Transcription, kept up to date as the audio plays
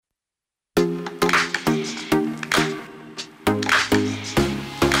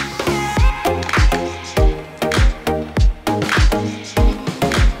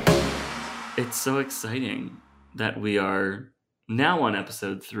so exciting that we are now on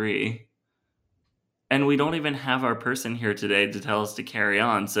episode 3, and we don't even have our person here today to tell us to carry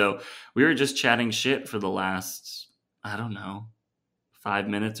on. So we were just chatting shit for the last, 5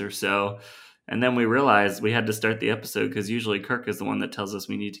 minutes or so. And then we realized we had to start the episode because usually Kirk is the one that tells us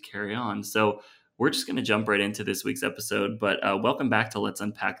we need to carry on. So we're just going to jump right into this week's episode. But welcome back to Let's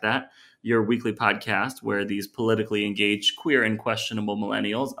Unpack That, your weekly podcast where these politically engaged, queer, and questionable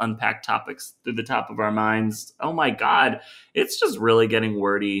millennials unpack topics through the top of our minds. Oh my God, it's just really getting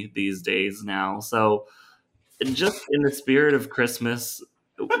wordy these days now. So just in the spirit of Christmas,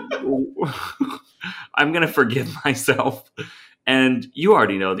 I'm going to forgive myself. And you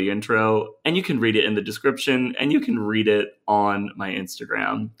already know the intro, and you can read it in the description, and you can read it on my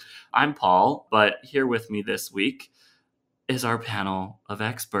Instagram. I'm Paul, but here with me this week is our panel of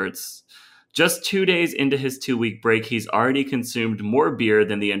experts. Just 2 days into his 2-week break, he's already consumed more beer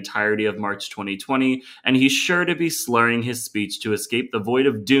than the entirety of March 2020, and he's sure to be slurring his speech to escape the void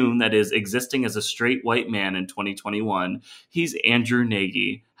of doom that is existing as a straight white man in 2021. He's Andrew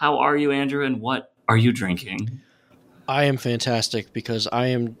Nagy. How are you, Andrew, and what are you drinking? I am fantastic because I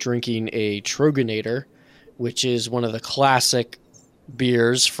am drinking a Troganator, which is one of the classic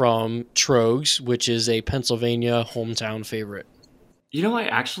beers from Trogs, which is a Pennsylvania hometown favorite. You know, I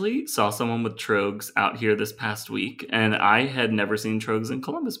actually saw someone with Trogs out here this past week, and I had never seen Trogs in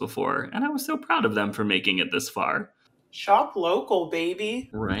Columbus before, and I was so proud of them for making it this far. Shop local, baby.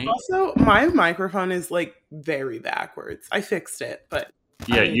 Right. Also, my microphone is like very backwards. I fixed it, but...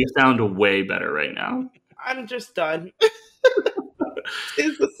 Yeah, you sound way better right now. I'm just done.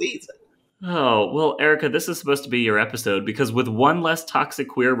 Tis the season. Oh, well, Erica, this is supposed to be your episode because with one less toxic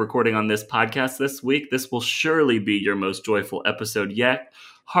queer recording on this podcast this week, this will surely be your most joyful episode yet.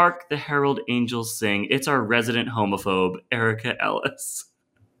 Hark the herald angels sing. It's our resident homophobe, Erica Ellis.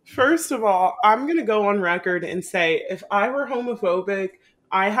 First of all, I'm going to go on record and say if I were homophobic,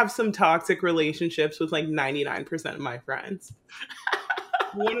 I have some toxic relationships with like 99% of my friends.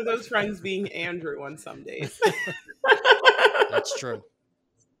 One of those friends being Andrew on some days. That's true.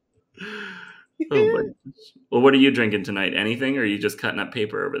 Oh my gosh. Well, what are you drinking tonight? Anything, or are you just cutting up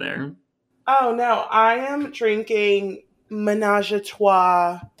paper over there? Oh, no. I am drinking Ménage à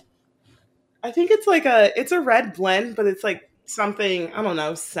Trois. I think it's a red blend, but it's like something, I don't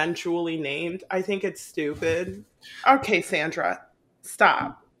know, sensually named. I think it's stupid. Okay, Sandra,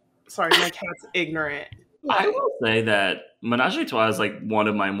 stop. Sorry, my cat's ignorant. I will say that Ménage à Trois is like one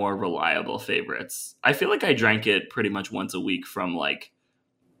of my more reliable favorites. I feel like I drank it pretty much once a week from like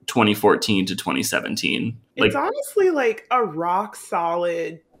 2014 to 2017. It's honestly like a rock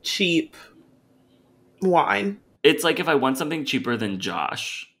solid, cheap wine. It's like if I want something cheaper than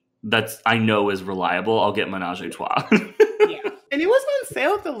Josh, that's I know is reliable, I'll get Ménage à Trois. Yeah. And it was on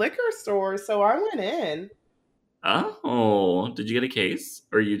sale at the liquor store, so I went in. Oh, did you get a case?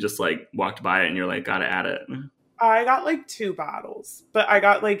 Or you just like walked by it and you're like, gotta add it? I got like 2 bottles, but I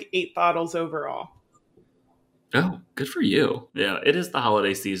got like 8 bottles overall. Oh, good for you. Yeah, it is the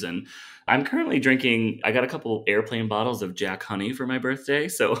holiday season. I'm currently drinking, I got a couple airplane bottles of Jack Honey for my birthday.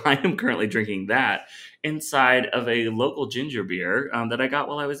 So I am currently drinking that inside of a local ginger beer that I got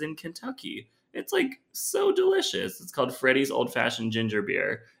while I was in Kentucky. It's like so delicious. It's called Freddy's Old Fashioned Ginger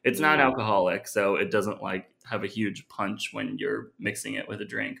Beer. It's not alcoholic, so it doesn't like have a huge punch when you're mixing it with a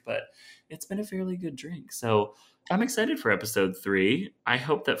drink, but it's been a fairly good drink. So I'm excited for episode 3. I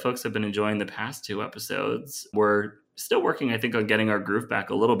hope that folks have been enjoying the past 2 episodes. We're still working, I think, on getting our groove back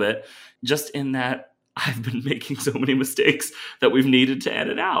a little bit, just in that I've been making so many mistakes that we've needed to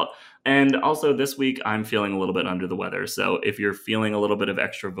edit out. And also this week, I'm feeling a little bit under the weather. So if you're feeling a little bit of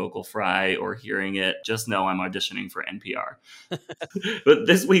extra vocal fry or hearing it, just know I'm auditioning for NPR. But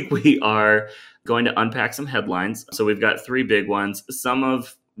this week, we are going to unpack some headlines. So we've got 3 big ones, some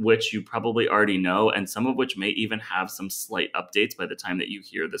of which you probably already know, and some of which may even have some slight updates by the time that you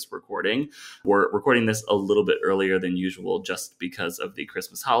hear this recording. We're recording this a little bit earlier than usual just because of the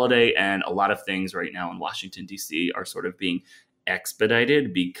Christmas holiday, and a lot of things right now in Washington, D.C. are sort of being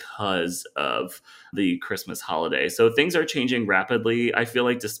expedited because of the Christmas holiday. So things are changing rapidly, I feel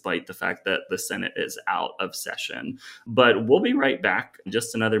like, despite the fact that the Senate is out of session. But we'll be right back in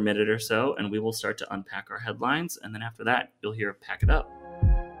just another minute or so, and we will start to unpack our headlines. And then after that, you'll hear Pack It Up.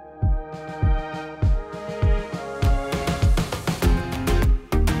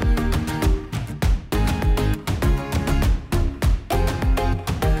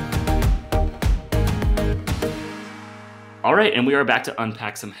 All right, and we are back to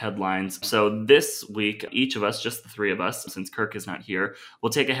unpack some headlines. So this week, each of us, just the three of us, since Kirk is not here, will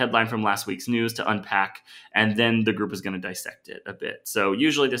take a headline from last week's news to unpack, and then the group is going to dissect it a bit. So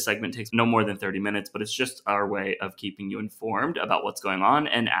usually this segment takes no more than 30 minutes, but it's just our way of keeping you informed about what's going on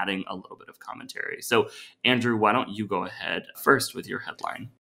and adding a little bit of commentary. So Andrew, why don't you go ahead first with your headline?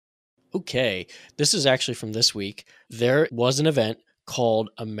 Okay, this is actually from this week. There was an event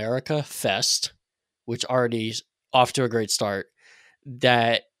called AmericaFest, which already is off to a great start.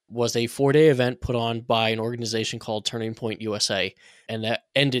 That was a 4-day event put on by an organization called Turning Point USA, and that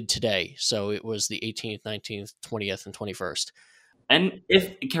ended today. So it was the 18th, 19th, 20th, and 21st. And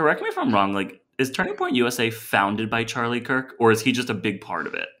correct me if I'm wrong, like, is Turning Point USA founded by Charlie Kirk, or is he just a big part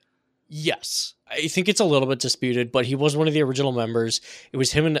of it? Yes. I think it's a little bit disputed, but he was one of the original members. It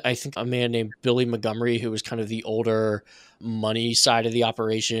was him and I think a man named Billy Montgomery, who was kind of the older money side of the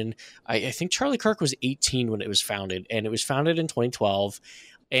operation. I think Charlie Kirk was 18 when it was founded, and it was founded in 2012.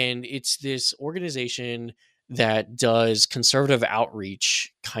 And it's this organization that does conservative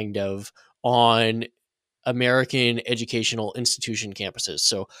outreach kind of on American educational institution campuses.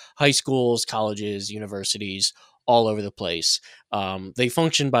 So high schools, colleges, universities, all over the place. They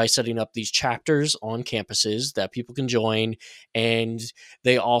function by setting up these chapters on campuses that people can join. And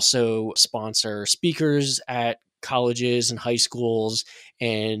they also sponsor speakers at colleges and high schools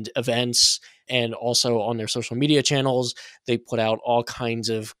and events. And also on their social media channels, they put out all kinds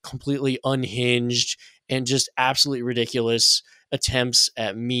of completely unhinged and just absolutely ridiculous attempts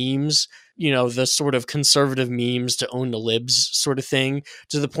at memes, the sort of conservative memes to own the libs sort of thing,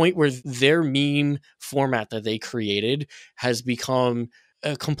 to the point where their meme format that they created has become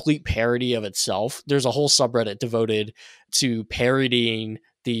a complete parody of itself. There's a whole subreddit devoted to parodying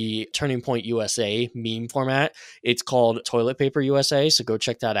the Turning Point USA meme format. It's called Toilet Paper USA, so go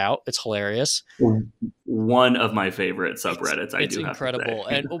check that out. It's hilarious. One of my favorite subreddits. It's incredible.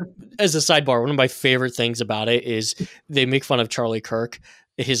 And as a sidebar, one of my favorite things about it is they make fun of Charlie Kirk,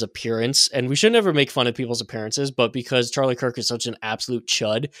 his appearance, and we should never make fun of people's appearances, but because Charlie Kirk is such an absolute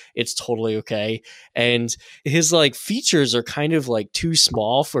chud, it's totally okay. And his features are kind of too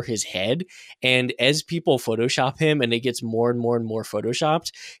small for his head, and as people Photoshop him and it gets more and more and more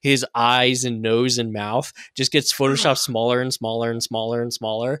Photoshopped, his eyes and nose and mouth just gets Photoshopped smaller and smaller and smaller and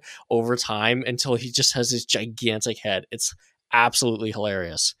smaller over time until he just has this gigantic head. It's absolutely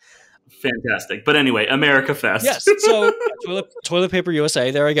hilarious. Fantastic. But anyway, AmericaFest. Yes. So Toilet Paper USA,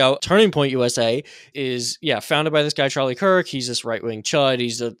 there I go. Turning Point USA is, founded by this guy, Charlie Kirk. He's this right-wing chud.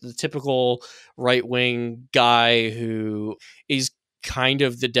 He's the typical right-wing guy who is kind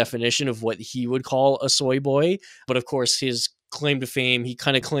of the definition of what he would call a soy boy. But of course, his claim to fame, he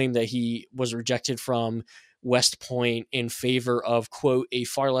kind of claimed that he was rejected from West Point in favor of, quote, a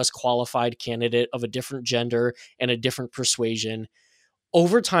far less qualified candidate of a different gender and a different persuasion.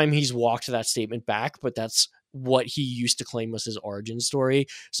 Over time, he's walked that statement back, but that's what he used to claim was his origin story.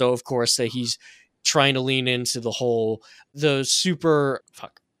 So, of course, that he's trying to lean into I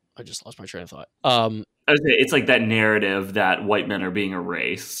just lost my train of thought. It's like that narrative that white men are being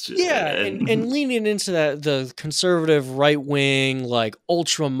erased. Yeah, and leaning into the conservative right wing,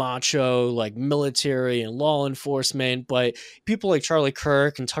 ultra macho, military and law enforcement. But people like Charlie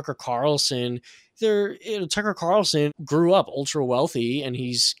Kirk and Tucker Carlson, Tucker Carlson grew up ultra wealthy, and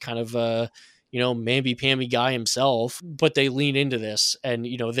he's kind of a mamby-pamby guy himself, but they lean into this, and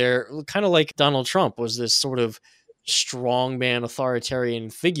they're kind of like Donald Trump was this sort of strongman authoritarian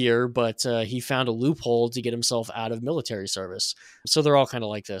figure, but he found a loophole to get himself out of military service. So they're all kind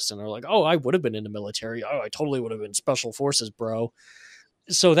of like this, and they're like, oh, I would have been in the military. Oh, I totally would have been special forces, bro.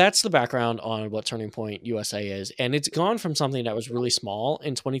 So that's the background on what Turning Point USA is. And it's gone from something that was really small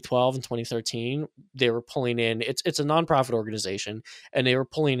in 2012 and 2013. They were pulling in, it's a nonprofit organization, and they were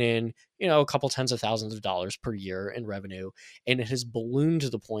pulling in, a couple tens of thousands of dollars per year in revenue. And it has ballooned to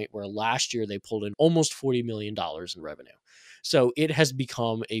the point where last year they pulled in almost $40 million in revenue. So it has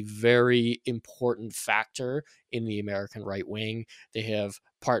become a very important factor in the American right wing. They have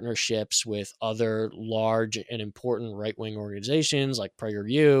partnerships with other large and important right-wing organizations like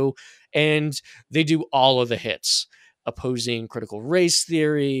PragerU, and they do all of the hits, opposing critical race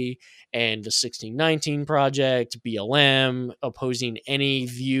theory and the 1619 Project, BLM, opposing any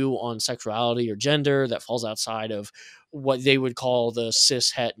view on sexuality or gender that falls outside of what they would call the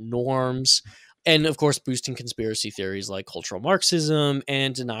cis-het norms. And of course, boosting conspiracy theories like cultural Marxism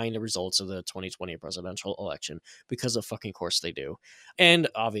and denying the results of the 2020 presidential election, because of fucking course they do. And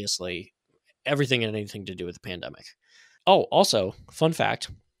obviously, everything and anything to do with the pandemic. Oh, also, fun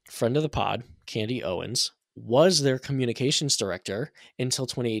fact, friend of the pod, Candy Owens, was their communications director until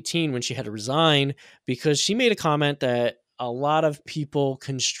 2018 when she had to resign because she made a comment that a lot of people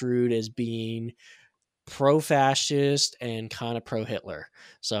construed as being pro-fascist and kind of pro-Hitler.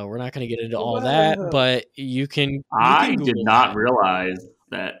 So we're not going to get into all that, Whoa. but you can I did Google not that. realize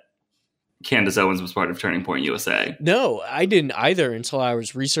that Candace Owens was part of Turning Point USA. No, I didn't either until I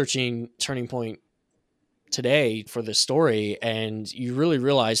was researching Turning Point today for this story, and you really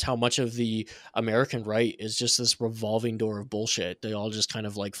realize how much of the American right is just this revolving door of bullshit. They all just kind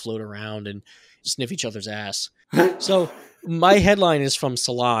of like float around and sniff each other's ass. So my headline is from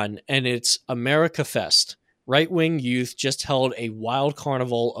Salon, and it's AmericaFest. Right-wing youth just held a wild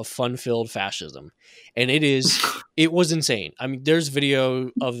carnival of fun-filled fascism. And it was insane. I mean, there's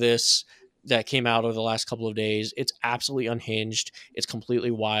video of this that came out over the last couple of days. It's absolutely unhinged. It's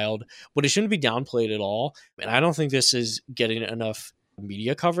completely wild, but it shouldn't be downplayed at all. And I don't think this is getting enough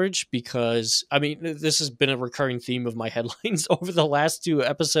media coverage because, I mean, this has been a recurring theme of my headlines over the last 2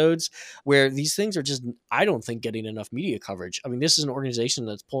 episodes where these things are just, I don't think, getting enough media coverage. I mean, this is an organization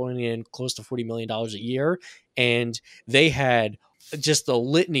that's pulling in close to $40 million a year, and they had just the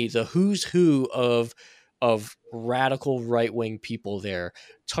litany, the who's who of radical right-wing people there.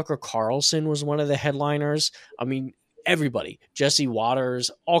 Tucker Carlson was one of the headliners. I mean, everybody, Jesse Waters,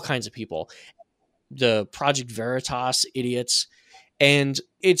 all kinds of people, the Project Veritas idiots. And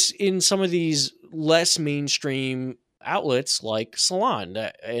it's in some of these less mainstream outlets like Salon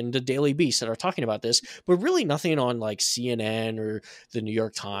and the Daily Beast that are talking about this, but really nothing on like CNN or the New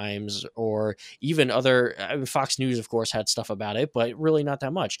York Times or even other, I mean, Fox News, of course, had stuff about it, but really not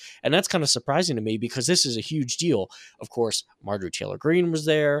that much. And that's kind of surprising to me because this is a huge deal. Of course, Marjorie Taylor Greene was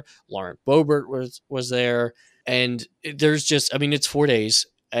there, Lauren Boebert was there, and there's just, I mean, it's 4 days.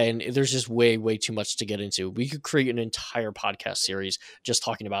 And there's just way, way too much to get into. We could create an entire podcast series just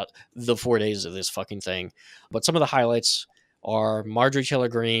talking about the 4 days of this fucking thing. But some of the highlights are Marjorie Taylor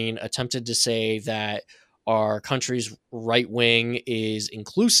Greene attempted to say that our country's right wing is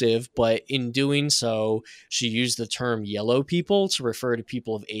inclusive, but in doing so, she used the term yellow people to refer to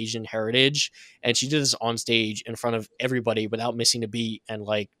people of Asian heritage. And she did this on stage in front of everybody without missing a beat. And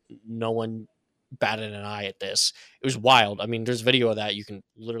like no one batted an eye at this. It was wild. I mean, there's video of that. You can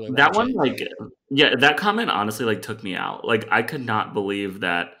literally That watch one, it. like, yeah, that comment honestly, like, took me out. Like, I could not believe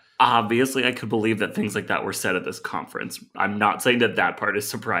that. Obviously, I could believe that things like that were said at this conference. I'm not saying that that part is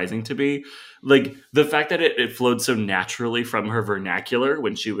surprising to me. Like, the fact that it flowed so naturally from her vernacular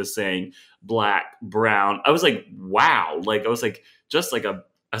when she was saying black, brown, I was like, wow. Like, I was like, just like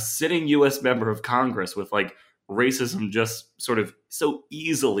a sitting U.S. member of Congress with, like, racism just sort of so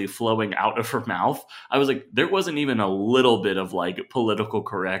easily flowing out of her mouth. I was like, there wasn't even a little bit of like political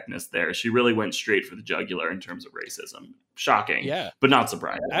correctness there. She really went straight for the jugular in terms of racism. Shocking, Yeah, but not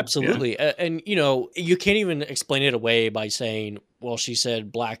surprising. absolutely. Yeah. And, you know, you can't even explain it away by saying, well, she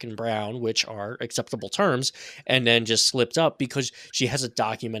said black and brown, which are acceptable terms, and then just slipped up because she has a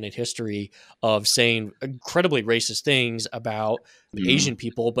documented history of saying incredibly racist things about Asian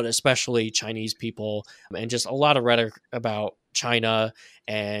people, but especially Chinese people, and just a lot of rhetoric about China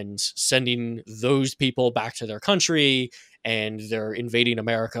and sending those people back to their country and they're invading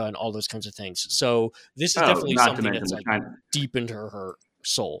America and all those kinds of things. So this is definitely Not to something mention that's the like China. deep into her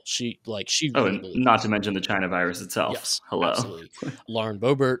soul. She Oh, really and believes not this. to mention the China virus itself. Yes, Hello. absolutely. Lauren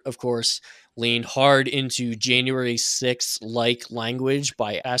Boebert, of course, leaned hard into January 6th like language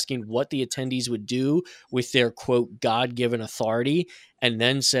by asking what the attendees would do with their, quote, God-given authority, and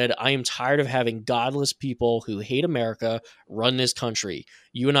then said, I am tired of having godless people who hate America run this country.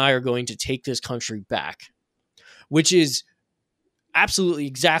 You and I are going to take this country back, which is absolutely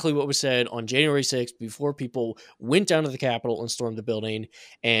exactly what was said on January 6th before people went down to the Capitol and stormed the building.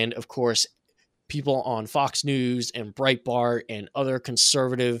 And of course, people on Fox News and Breitbart and other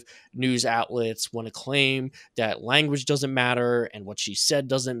conservative news outlets want to claim that language doesn't matter and what she said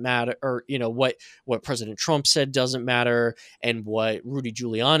doesn't matter, or, you know, what President Trump said doesn't matter and what Rudy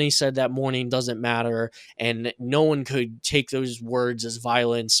Giuliani said that morning doesn't matter. And no one could take those words as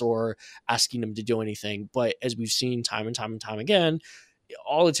violence or asking them to do anything. But as we've seen time and time and time again,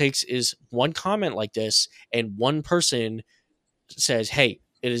 all it takes is one comment like this and one person says, hey,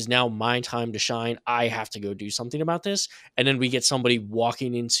 it is now my time to shine. I have to go do something about this. And then we get somebody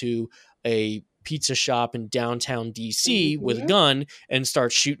walking into a pizza shop in downtown DC with a gun and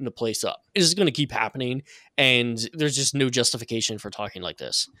start shooting the place up. This is going to keep happening. And there's just no justification for talking like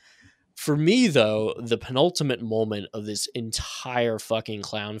this. For me, though, the penultimate moment of this entire fucking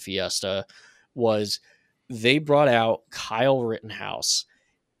clown fiesta was they brought out Kyle Rittenhouse,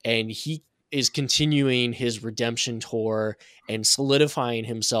 and he is continuing his redemption tour and solidifying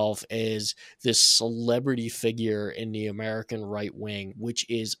himself as this celebrity figure in the American right wing, which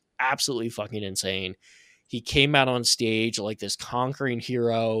is absolutely fucking insane. He came out on stage like this conquering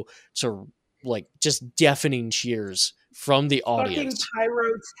hero to like just deafening cheers from the Fucking audience.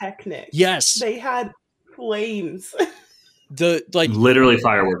 pyrotechnics. Yes. They had flames. The like Literally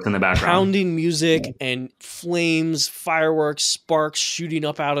fireworks in the background. pounding music and flames, fireworks, sparks shooting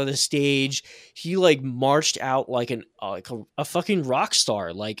up out of the stage. He like marched out like a fucking rock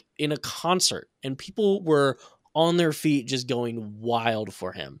star, like in a concert, and people were on their feet just going wild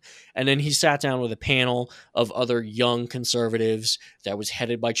for him. And then he sat down with a panel of other young conservatives that was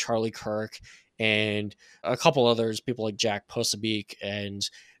headed by Charlie Kirk and a couple others, people like Jack Posobiec, and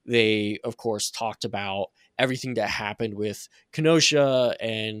they of course talked about everything that happened with Kenosha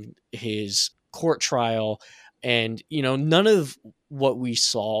and his court trial. And, you know, none of what we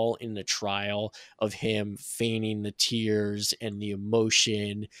saw in the trial of him feigning the tears and the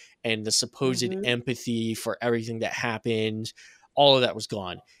emotion and the supposed empathy for everything that happened, all of that was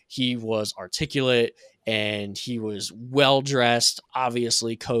gone. He was articulate and he was well dressed,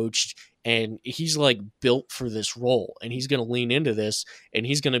 obviously coached, and he's like built for this role, and he's going to lean into this, and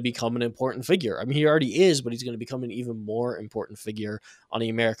he's going to become an important figure. I mean, he already is, but he's going to become an even more important figure on the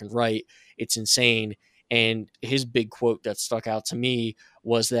American right. It's insane. And his big quote that stuck out to me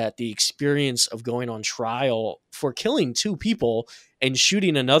was that the experience of going on trial for killing 2 people and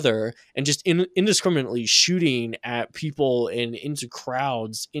shooting another and just indiscriminately shooting at people and into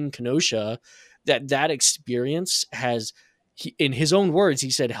crowds in Kenosha, that experience has, in his own words, he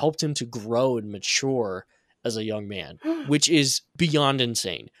said, helped him to grow and mature as a young man, which is beyond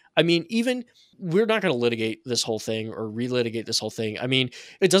insane. I mean, even we're not going to litigate this whole thing or relitigate this whole thing. I mean,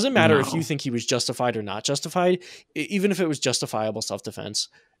 it doesn't matter if you think he was justified or not justified, even if it was justifiable self-defense,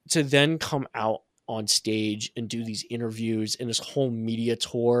 to then come out on stage and do these interviews and this whole media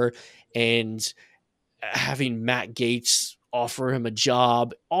tour and having Matt Gaetz offer him a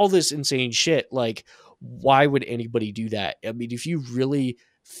job, all this insane shit. Like, why would anybody do that? I mean, if you really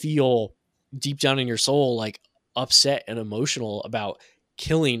feel deep down in your soul, like upset and emotional about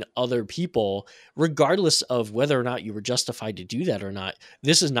killing other people, regardless of whether or not you were justified to do that or not,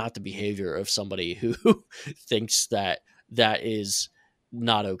 this is not the behavior of somebody who thinks that that is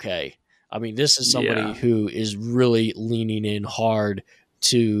not okay. I mean, this is somebody who is really leaning in hard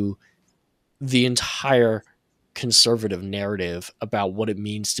to the entire conservative narrative about what it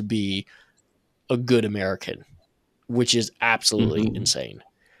means to be a good American, which is absolutely insane.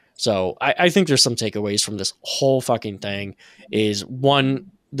 So I think there's some takeaways from this whole fucking thing. Is one,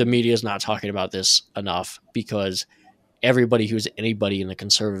 the media is not talking about this enough because everybody who's anybody in the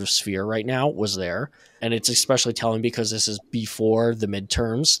conservative sphere right now was there. And it's especially telling because this is before the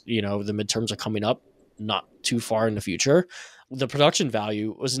midterms. You know, the midterms are coming up not too far in the future. The production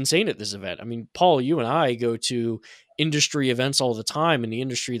value was insane at this event. I mean, Paul, you and I go to industry events all the time in the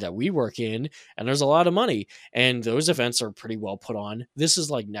industry that we work in, and there's a lot of money, and those events are pretty well put on. This is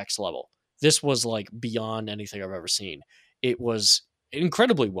like next level. This was like beyond anything I've ever seen. It was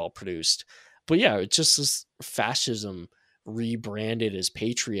incredibly well produced. But yeah, it's just this fascism rebranded as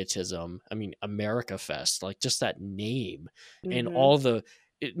patriotism. I mean, AmericaFest, like just that name and all the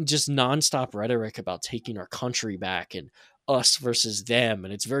just nonstop rhetoric about taking our country back and us versus them.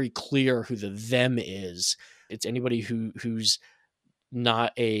 And it's very clear who the them is. It's anybody who's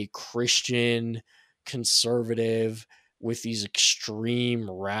not a Christian conservative with these extreme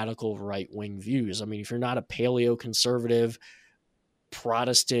radical right-wing views. I mean, if you're not a paleo-conservative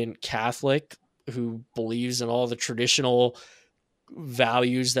Protestant Catholic who believes in all the traditional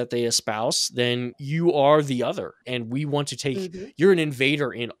values that they espouse, then you are the other. And we want to take, you're an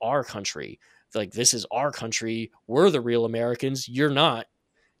invader in our country. Like, this is our country. We're the real Americans. You're not.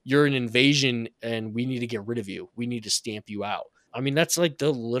 You're an invasion and we need to get rid of you. We need to stamp you out. I mean, that's like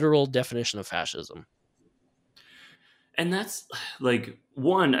the literal definition of fascism. And that's like,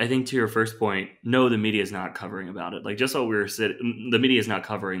 one, I think to your first point, no, the media is not covering about it. Like, just while we were sitting, the media is not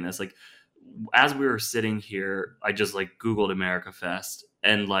covering this. Like, as we were sitting here, I just like Googled AmericaFest,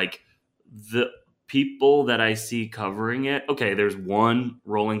 and like the people that I see covering it. Okay, there's one,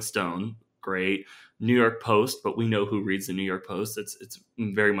 Rolling Stone, great. New York Post, but we know who reads the New York Post. It's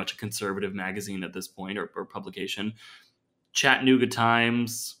very much a conservative magazine at this point, or publication. Chattanooga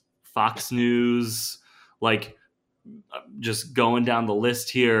Times, Fox News, like just going down the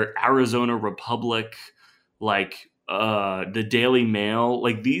list here, Arizona Republic, like the Daily Mail.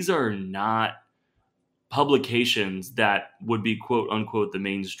 Like, these are not publications that would be quote unquote the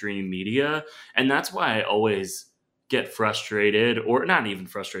mainstream media. And that's why I always get frustrated, or not even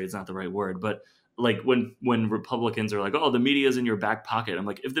frustrated, it's not the right word, but like when Republicans are like, oh, the media is in your back pocket. I'm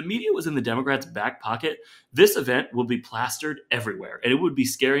like, if the media was in the Democrats' back pocket, this event would be plastered everywhere and it would be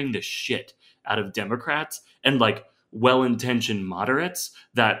scaring the shit out of Democrats and like well-intentioned moderates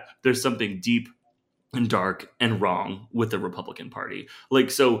that there's something deep and dark and wrong with the Republican Party.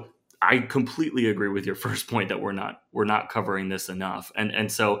 Like, so I completely agree with your first point that we're not covering this enough.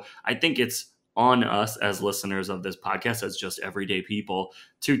 And so I think it's on us as listeners of this podcast, as just everyday people,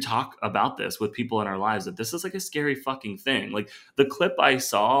 to talk about this with people in our lives, that this is like a scary fucking thing. Like, the clip I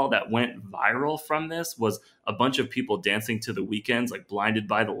saw that went viral from this was a bunch of people dancing to The Weeknd's like Blinded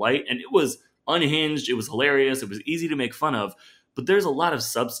by the Light, and it was unhinged, it was hilarious, it was easy to make fun of. But there's a lot of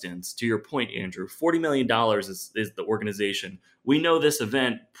substance to your point, Andrew. $40 million is the organization. We know this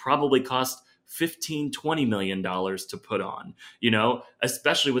event probably cost $15-20 million to put on,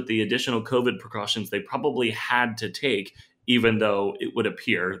 especially with the additional COVID precautions they probably had to take, even though it would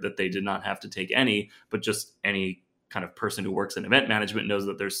appear that they did not have to take any, but just any kind of person who works in event management knows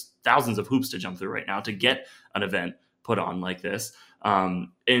that there's thousands of hoops to jump through right now to get an event put on like this. And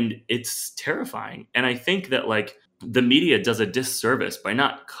it's terrifying. And I think that like the media does a disservice by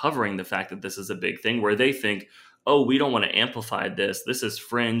not covering the fact that this is a big thing, where they think, oh, we don't want to amplify this. This is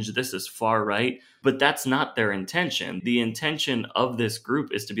fringe. This is far right. But that's not their intention. The intention of this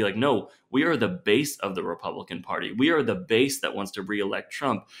group is to be like, no, we are the base of the Republican Party. We are the base that wants to reelect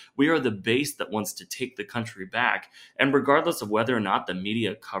Trump. We are the base that wants to take the country back. And regardless of whether or not the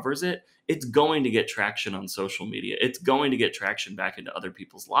media covers it, it's going to get traction on social media. It's going to get traction back into other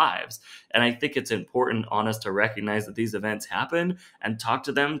people's lives. And I think it's important on us to recognize that these events happen and talk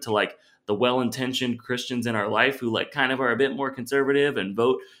to them, to like the well-intentioned Christians in our life who like kind of are a bit more conservative and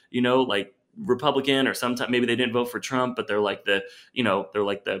vote, like Republican, or sometimes maybe they didn't vote for Trump, but they're like the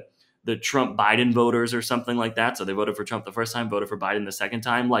Trump Biden voters or something like that. So they voted for Trump the first time, voted for Biden the second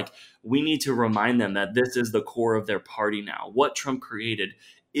time. Like, we need to remind them that this is the core of their party now. What Trump created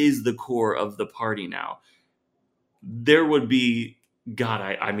is the core of the party now. There would be, God,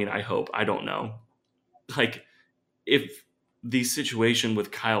 I hope, I don't know. Like, if the situation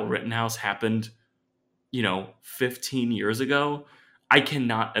with Kyle Rittenhouse happened, 15 years ago, I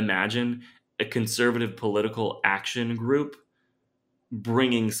cannot imagine a conservative political action group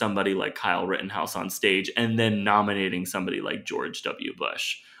bringing somebody like Kyle Rittenhouse on stage and then nominating somebody like George W.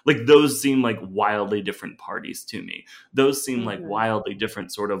 Bush. Like, those seem like wildly different parties to me. Those seem like wildly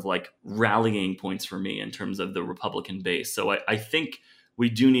different sort of like rallying points for me in terms of the Republican base. So I think we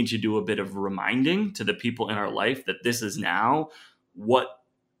do need to do a bit of reminding to the people in our life that this is now what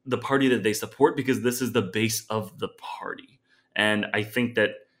the party that they support, because this is the base of the party. And I think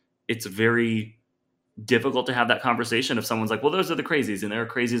that it's very difficult to have that conversation if someone's like, well, those are the crazies, and there are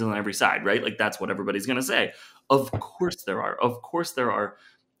crazies on every side, right? Like, that's what everybody's going to say. Of course there are. Of course there are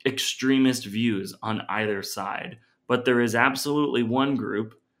extremist views on either side. But there is absolutely one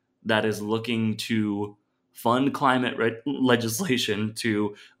group that is looking to fund climate legislation,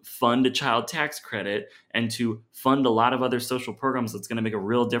 to fund a child tax credit, and to fund a lot of other social programs that's going to make a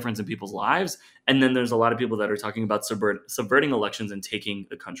real difference in people's lives. And then there's a lot of people that are talking about subverting elections and taking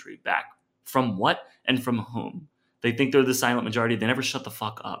the country back. From what and from whom? They think they're the silent majority. They never shut the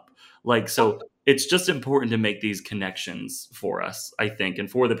fuck up. Like, so it's just important to make these connections for us, I think, and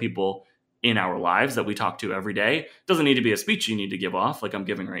for the people in our lives that we talk to every day. It doesn't need to be a speech you need to give off like I'm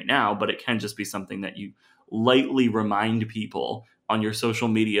giving right now, but it can just be something that you lightly remind people on your social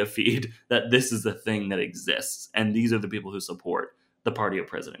media feed that this is a thing that exists. And these are the people who support the party of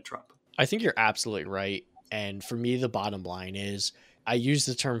President Trump. I think you're absolutely right. And for me, the bottom line is, I use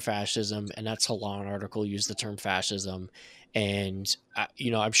the term fascism, and that Salon article used the term fascism. And,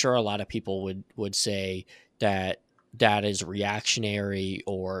 I'm sure a lot of people would say that that is reactionary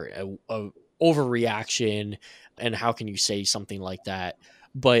or a overreaction. And how can you say something like that?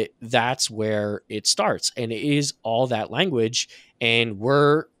 But that's where it starts. And it is all that language. And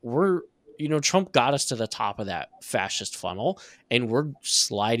we're Trump got us to the top of that fascist funnel, and we're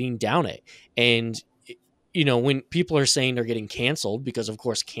sliding down it. And when people are saying they're getting canceled, because of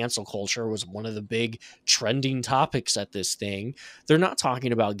course cancel culture was one of the big trending topics at this thing, they're not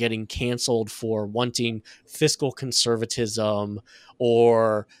talking about getting canceled for wanting fiscal conservatism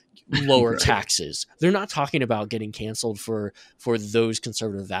or lower taxes. They're not talking about getting canceled for those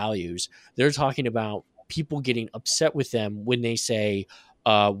conservative values. They're talking about people getting upset with them when they say,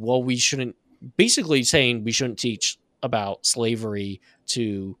 well, we shouldn't, basically saying we shouldn't teach about slavery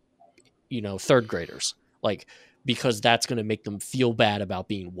to, third graders. Like, because that's going to make them feel bad about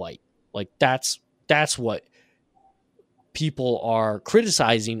being white. Like, that's what people are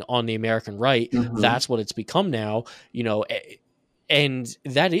criticizing on the American right. Mm-hmm. That's what it's become now, and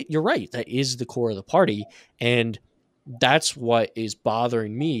you're right. That is the core of the party. And that's what is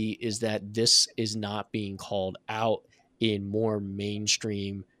bothering me, is that this is not being called out in more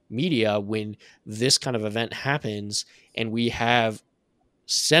mainstream media when this kind of event happens and we have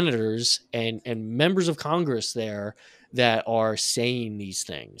senators and members of Congress there that are saying these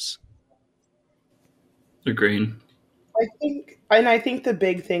things. Agreed. I think the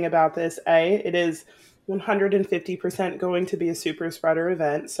big thing about this, it is 150% going to be a super spreader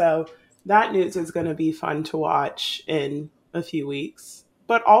event. So that news is going to be fun to watch in a few weeks.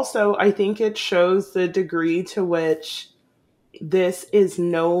 But also, I think it shows the degree to which this is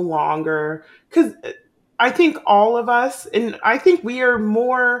no longer, because I think all of us, and I think we are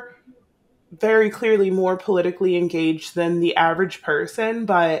very clearly more politically engaged than the average person,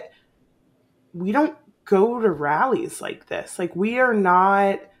 but we don't go to rallies like this. Like, we are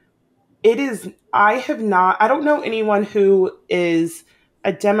not, I don't know anyone who is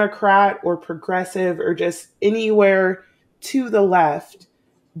a Democrat or progressive or just anywhere to the left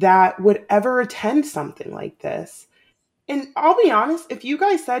that would ever attend something like this. And I'll be honest, if you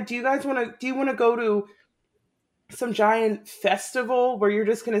guys said, do you want to go to some giant festival where you're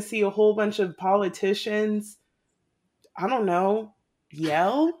just going to see a whole bunch of politicians, I don't know,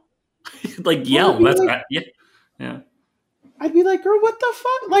 yell? Like, I would yell. be That's like, right. Yeah. Yeah. I'd be like, girl, what the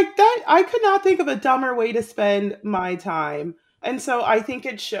fuck? Like that, I could not think of a dumber way to spend my time. And so I think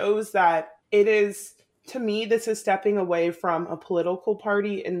it shows that it is, to me, this is stepping away from a political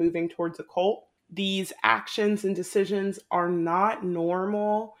party and moving towards a cult. These actions and decisions are not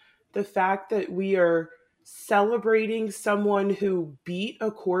normal. The fact that we are celebrating someone who beat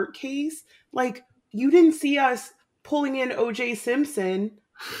a court case, like, you didn't see us pulling in OJ Simpson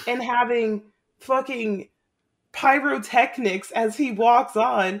and having fucking pyrotechnics as he walks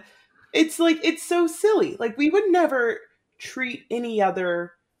on. It's like, it's so silly. Like, we would never treat any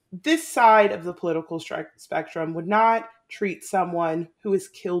other, this side of the political spectrum would not treat someone who has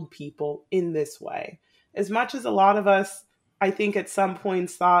killed people in this way. As much as a lot of us, I think at some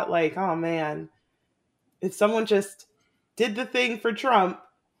points thought like, oh man, if someone just did the thing for Trump,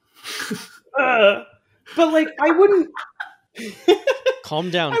 but like, I wouldn't, Calm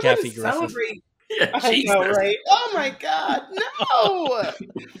down, I Kathy wouldn't Griffin. celebrate. Yeah. I know, Jesus. right? Oh my God, no!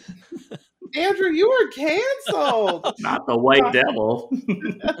 Andrew, you were canceled. Not the white devil.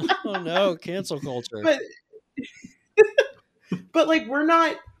 Oh no, cancel culture. But like, we're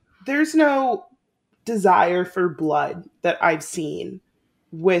not, there's no desire for blood that I've seen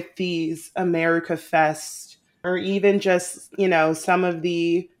with these AmericaFest or even just, some of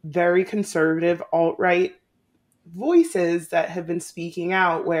the very conservative alt-right voices that have been speaking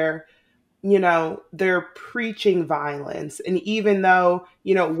out where, they're preaching violence. And even though,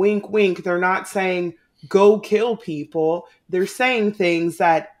 wink, wink, they're not saying go kill people, they're saying things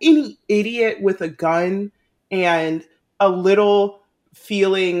that any idiot with a gun and a little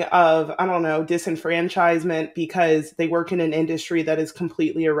feeling of, I don't know, disenfranchisement because they work in an industry that is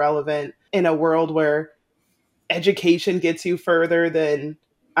completely irrelevant in a world where education gets you further than,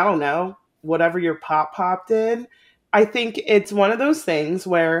 I don't know, whatever your pop did. I think it's one of those things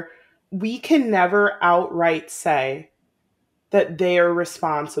where we can never outright say that they are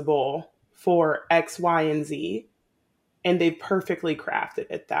responsible for X, Y, and Z. And they perfectly crafted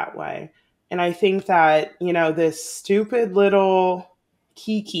it that way. And I think that, this stupid little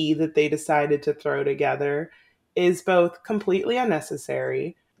kiki that they decided to throw together is both completely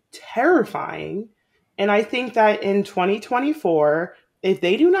unnecessary, terrifying. And I think that in 2024, if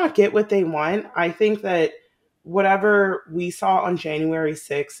they do not get what they want, I think that whatever we saw on January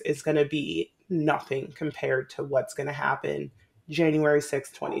 6th is going to be nothing compared to what's going to happen January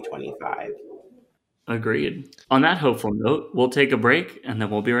 6th, 2025. Agreed. On that hopeful note, we'll take a break and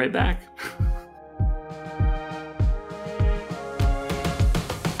then we'll be right back.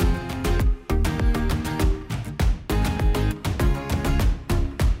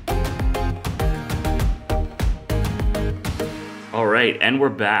 All right, and we're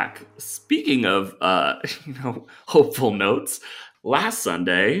back. Speaking of, hopeful notes, last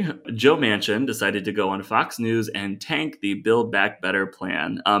Sunday, Joe Manchin decided to go on Fox News and tank the Build Back Better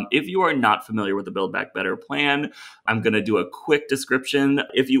plan. If you are not familiar with the Build Back Better plan, I'm going to do a quick description.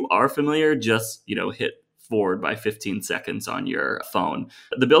 If you are familiar, just, hit forward by 15 seconds on your phone.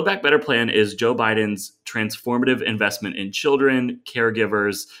 The Build Back Better plan is Joe Biden's transformative investment in children,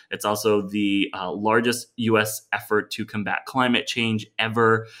 caregivers. It's also the largest U.S. effort to combat climate change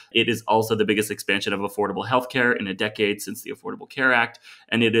ever. It is also the biggest expansion of affordable healthcare in a decade since the Affordable Care Act.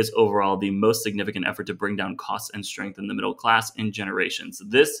 And it is overall the most significant effort to bring down costs and strengthen the middle class in generations.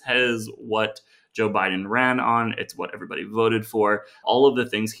 This is what Joe Biden ran on. It's what everybody voted for. All of the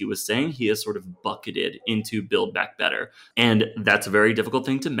things he was saying, he has sort of bucketed into Build Back Better. And that's a very difficult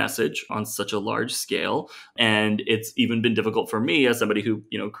thing to message on such a large scale. And it's even been difficult for me as somebody who,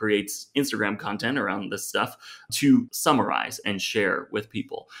 creates Instagram content around this stuff to summarize and share with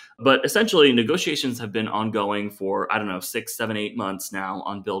people. But essentially, negotiations have been ongoing for, 6, 7, 8 months now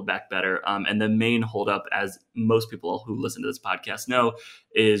on Build Back Better. And the main holdup, as most people who listen to this podcast know,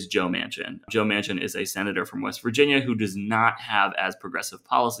 is Joe Manchin. Joe Manchin is a senator from West Virginia who does not have as progressive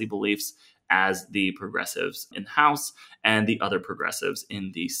policy beliefs as the progressives in the House and the other progressives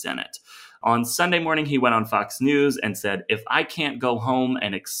in the Senate. On Sunday morning, he went on Fox News and said, if I can't go home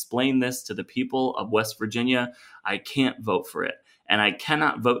and explain this to the people of West Virginia, I can't vote for it. And I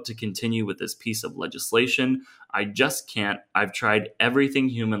cannot vote to continue with this piece of legislation. I just can't. I've tried everything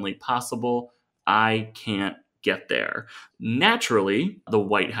humanly possible. I can't get there. Naturally, the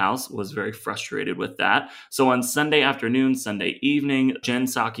White House was very frustrated with that. So on Sunday afternoon, Sunday evening, Jen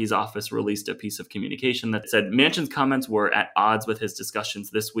Psaki's office released a piece of communication that said Manchin's comments were at odds with his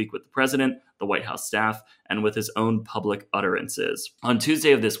discussions this week with the president, the White House staff, and with his own public utterances. On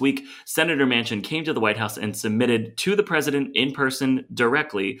Tuesday of this week, Senator Manchin came to the White House and submitted to the president in person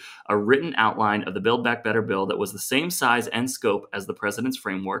directly a written outline of the Build Back Better bill that was the same size and scope as the president's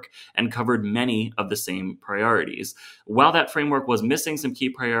framework and covered many of the same priorities. While that framework was missing some key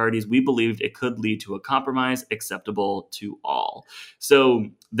priorities, we believed it could lead to a compromise acceptable to all. So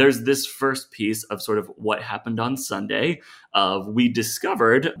there's this first piece of sort of what happened on Sunday. We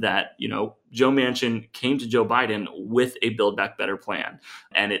discovered that, Joe Manchin came to Joe Biden with a Build Back Better plan,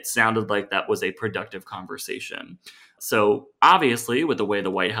 and it sounded like that was a productive conversation. So obviously, with the way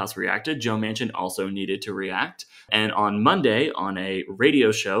the White House reacted, Joe Manchin also needed to react. And on Monday, on a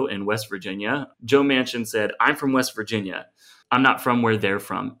radio show in West Virginia, Joe Manchin said, I'm from West Virginia. I'm not from where they're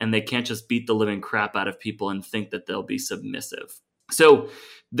from, and they can't just beat the living crap out of people and think that they'll be submissive. So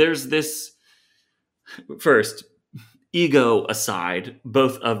there's this, first, ego aside,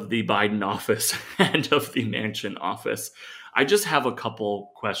 both of the Biden office and of the Manchin office, I just have a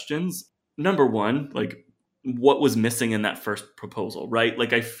couple questions. Number one, what was missing in that first proposal, right?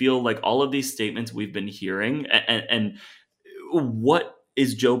 I feel like all of these statements we've been hearing and what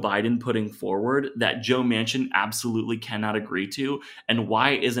is Joe Biden putting forward that Joe Manchin absolutely cannot agree to? And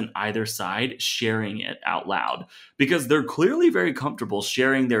why isn't either side sharing it out loud? Because they're clearly very comfortable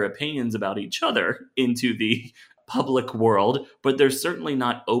sharing their opinions about each other into the public world, but they're certainly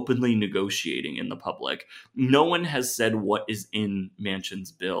not openly negotiating in the public. No one has said what is in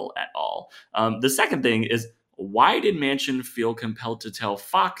Manchin's bill at all. The second thing is, why did Manchin feel compelled to tell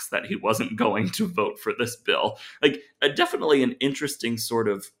Fox that he wasn't going to vote for this bill? Definitely an interesting sort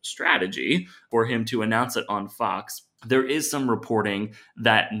of strategy for him to announce it on Fox. There is some reporting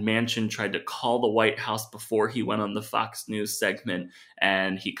that Manchin tried to call the White House before he went on the Fox News segment,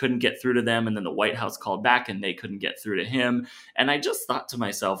 and he couldn't get through to them, and then the White House called back and they couldn't get through to him. And I just thought to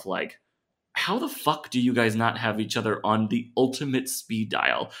myself, how the fuck do you guys not have each other on the ultimate speed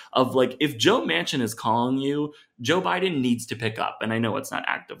dial of if Joe Manchin is calling you, Joe Biden needs to pick up. And I know it's not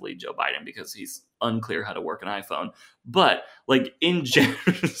actively Joe Biden because he's unclear how to work an iPhone, but in general,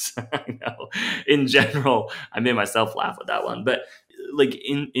 I know, in general, I made myself laugh with that one, but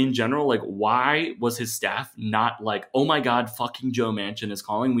in general, why was his staff not oh my God, fucking Joe Manchin is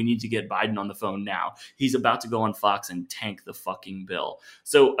calling. We need to get Biden on the phone now. He's about to go on Fox and tank the fucking bill.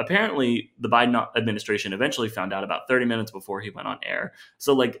 So apparently the Biden administration eventually found out about 30 minutes before he went on air.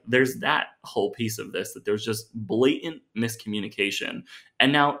 So there's that whole piece of this, that there's just blatant miscommunication.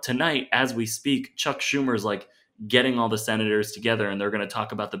 And now tonight, as we speak, Chuck Schumer's getting all the senators together and they're going to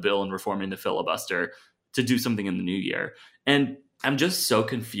talk about the bill and reforming the filibuster to do something in the new year. And I'm just so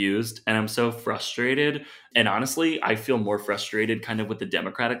confused and I'm so frustrated. And honestly, I feel more frustrated kind of with the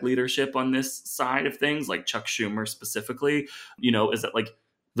Democratic leadership on this side of things, Chuck Schumer specifically, is that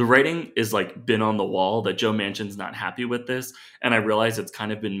the writing is been on the wall that Joe Manchin's not happy with this. And I realize it's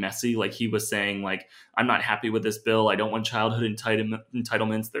kind of been messy. He was saying I'm not happy with this bill. I don't want childhood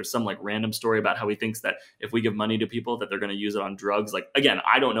entitlements. There's some random story about how he thinks that if we give money to people that they're going to use it on drugs. Again,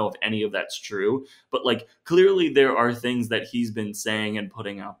 I don't know if any of that's true, but clearly there are things that he's been saying and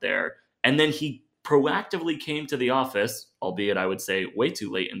putting out there. And then he proactively came to the office, albeit I would say way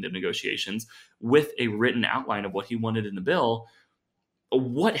too late in the negotiations, with a written outline of what he wanted in the bill.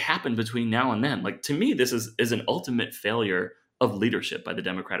 What happened between now and then? To me, this is an ultimate failure of leadership by the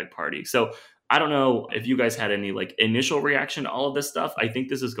Democratic Party. So I don't know if you guys had any initial reaction to all of this stuff. I think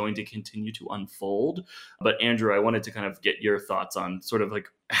this is going to continue to unfold. But Andrew, I wanted to kind of get your thoughts on sort of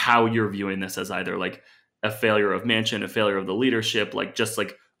how you're viewing this as either a failure of Manchin, a failure of the leadership, just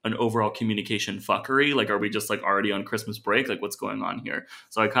an overall communication fuckery? Like, are we just like already on Christmas break? Like, what's going on here?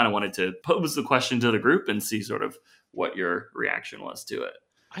 So I kind of wanted to pose the question to the group and see sort of what your reaction was to it.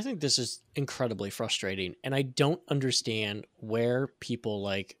 I think this is incredibly frustrating, and I don't understand where people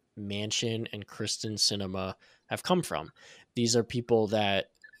like Manchin and Kristen Sinema have come from. These are people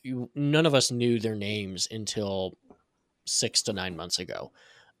that none of us knew their names until 6 to 9 months ago.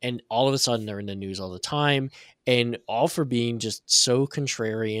 And all of a sudden they're in the news all the time, and all for being just so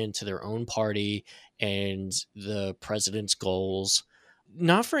contrarian to their own party and the president's goals,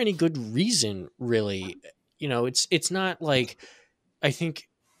 not for any good reason, really. It's not like, I think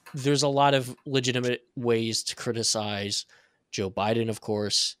there's a lot of legitimate ways to criticize Joe Biden, of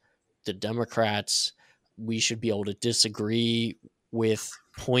course, the Democrats. We should be able to disagree with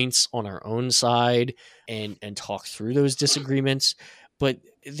points on our own side and talk through those disagreements. But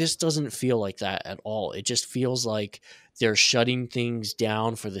this doesn't feel like that at all. It just feels like they're shutting things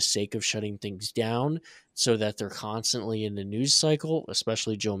down for the sake of shutting things down, so that they're constantly in the news cycle,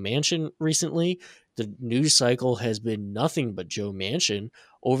 especially Joe Manchin recently. The news cycle has been nothing but Joe Manchin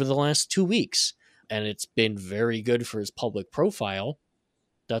over the last 2 weeks, and it's been very good for his public profile.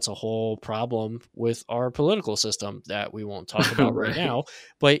 That's a whole problem with our political system that we won't talk about right now.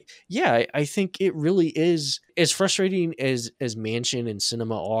 But yeah, I think it really is, as frustrating as Manchin and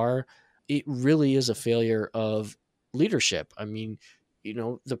Sinema are, it really is a failure of leadership. I mean,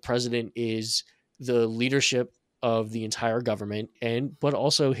 the president is the leadership of the entire government, but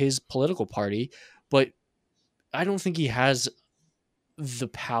also his political party. But I don't think he has the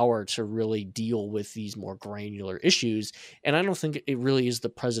power to really deal with these more granular issues. And I don't think it really is the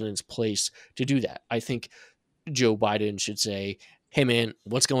president's place to do that. I think Joe Biden should say, hey man,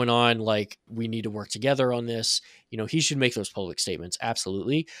 what's going on? Like, we need to work together on this. He should make those public statements.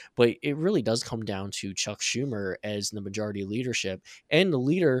 Absolutely. But it really does come down to Chuck Schumer as the majority leadership and the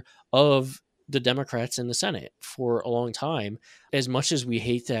leader of the Democrats in the Senate for a long time. As much as we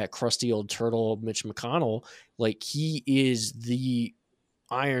hate that crusty old turtle, Mitch McConnell, like, he is the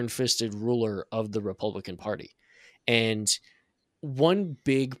iron-fisted ruler of the Republican Party. And one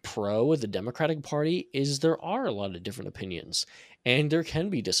big pro of the Democratic Party is there are a lot of different opinions and there can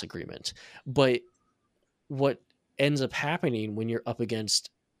be disagreement. But what ends up happening when you're up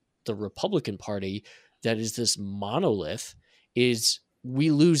against the Republican Party, that is this monolith, is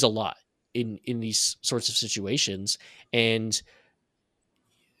we lose a lot in these sorts of situations. And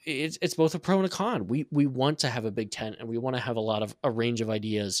it's both a pro and a con. We want to have a big tent, and we want to have a range of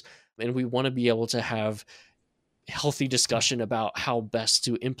ideas, and we want to be able to have healthy discussion about how best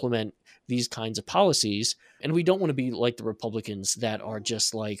to implement these kinds of policies. And we don't want to be like the Republicans that are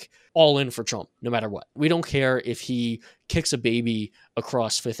just like all in for Trump no matter what. We don't care if he kicks a baby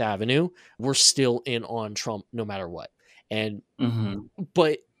across Fifth Avenue. We're still in on Trump no matter what. And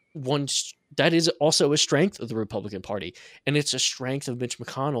but once that is also a strength of the Republican Party, and it's a strength of Mitch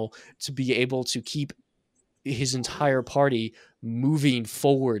McConnell to be able to keep his entire party moving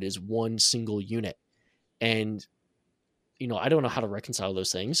forward as one single unit. And I don't know how to reconcile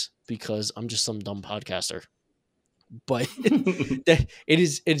those things because I'm just some dumb podcaster. But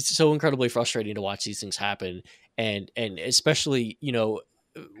it's so incredibly frustrating to watch these things happen, and especially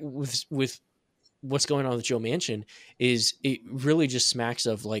with what's going on with Joe Manchin, is it really just smacks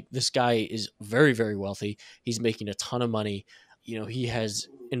of like, this guy is very, very wealthy. He's making a ton of money. He has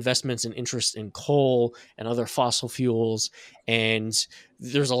investments and interest in coal and other fossil fuels. And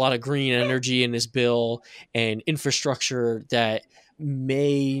there's a lot of green energy in this bill and infrastructure that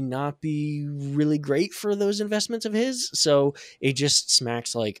may not be really great for those investments of his. So it just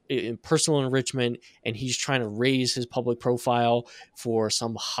smacks like personal enrichment, and he's trying to raise his public profile for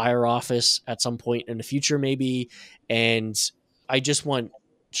some higher office at some point in the future, maybe. And I just want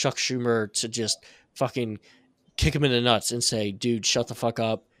Chuck Schumer to just fucking kick him in the nuts and say, dude, shut the fuck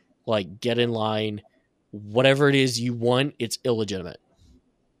up. Like, get in line. Whatever it is you want, it's illegitimate.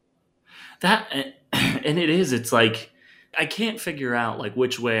 It's like, I can't figure out like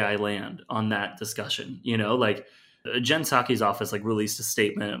which way I land on that discussion. Like Jen Psaki's office like released a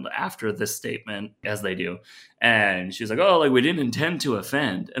statement after this statement, as they do, and she's like, "Oh, like we didn't intend to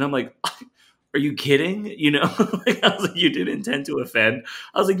offend," and I'm like, "Are you kidding?" Like, I was like, "You did intend to offend."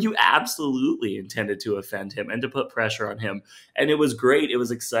 I was like, "You absolutely intended to offend him and to put pressure on him," and it was great. It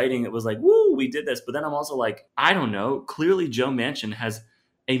was exciting. It was like, "Woo, we did this." But then I'm also like, I don't know. Clearly, Joe Manchin has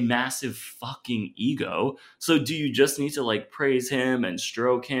a massive fucking ego. So do you just need to like praise him and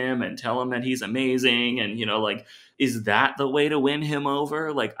stroke him and tell him that he's amazing? And like, is that the way to win him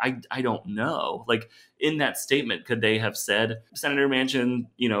over? Like, I don't know. Like, in that statement, could they have said, Senator Manchin,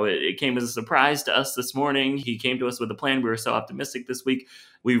 it came as a surprise to us this morning. He came to us with a plan. We were so optimistic this week.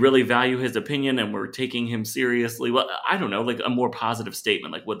 We really value his opinion and we're taking him seriously. Well, I don't know, like a more positive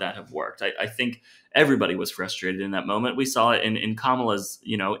statement, like would that have worked? I think everybody was frustrated in that moment. We saw it in Kamala's,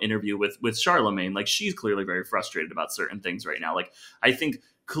 interview with Charlemagne. Like, she's clearly very frustrated about certain things right now. Like, I think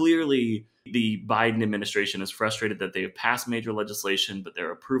clearly the Biden administration is frustrated that they have passed major legislation, but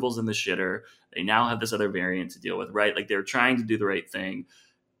their approval's in the shitter. They now have this other variant to deal with, right? Like, they're trying to do the right thing,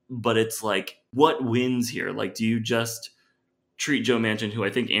 but it's like, what wins here? Like, do you just treat Joe Manchin, who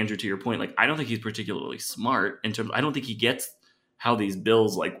I think, Andrew, to your point, like, I don't think he's particularly smart in terms, I don't think he gets how these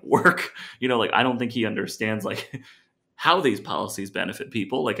bills like work, like, I don't think he understands like how these policies benefit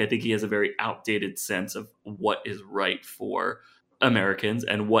people. Like, I think he has a very outdated sense of what is right for Americans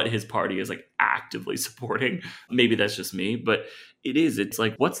and what his party is like actively supporting. Maybe that's just me, but it's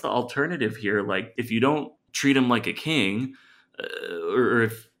like, what's the alternative here? Like, if you don't treat him like a king, or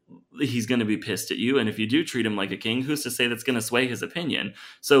if he's going to be pissed at you, and if you do treat him like a king, who's to say that's going to sway his opinion?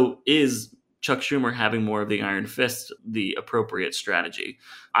 So is Chuck Schumer having more of the iron fist the appropriate strategy?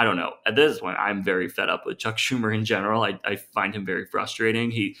 I don't know. At this point, I'm very fed up with Chuck Schumer in general. I find him very frustrating.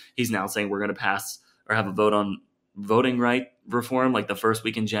 He's now saying we're going to pass or have a vote on voting right reform like the first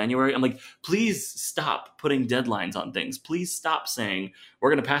week in January. I'm like, please stop putting deadlines on things. Please stop saying we're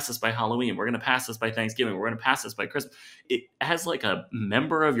going to pass this by Halloween, we're going to pass this by Thanksgiving, we're going to pass this by Christmas. It has like a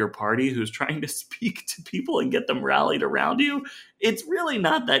member of your party who's trying to speak to people and get them rallied around you. It's really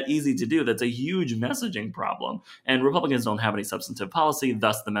not that easy to do. That's a huge messaging problem. And Republicans don't have any substantive policy,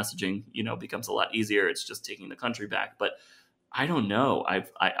 thus the messaging, becomes a lot easier. It's just taking the country back. But I don't know.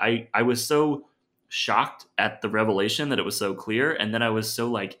 I was so shocked at the revelation that it was so clear, and then I was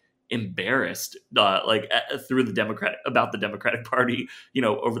so like embarrassed through the Democratic Party,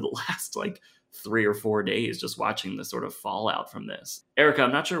 over the last like 3 or 4 days, just watching the sort of fallout from this. Erica,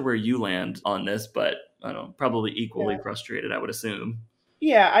 I'm not sure where you land on this, but I don't know, probably equally frustrated, I would assume.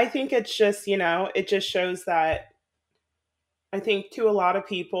 Yeah, I think it's just, it just shows that I think to a lot of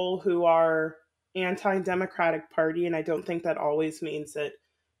people who are anti-Democratic Party, and I don't think that always means that,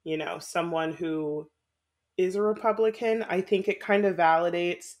 someone who is a Republican, I think it kind of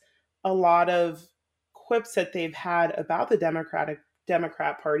validates a lot of quips that they've had about the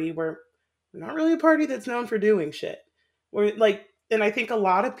Democrat Party, where we're not really a party that's known for doing shit. We're like, and I think a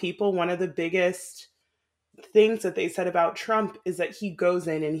lot of people, one of the biggest things that they said about Trump is that he goes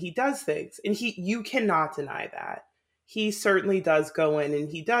in and he does things, and you cannot deny that. He certainly does go in and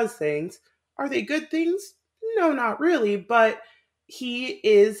he does things. Are they good things? No, not really, but he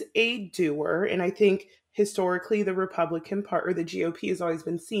is a doer, and I think historically the Republican part or the GOP has always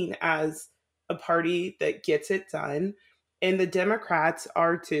been seen as a party that gets it done, and the Democrats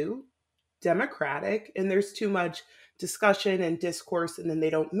are too democratic, and there's too much discussion and discourse, and then they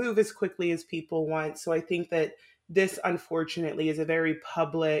don't move as quickly as people want. So I think that this unfortunately is a very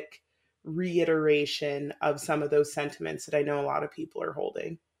public reiteration of some of those sentiments that I know a lot of people are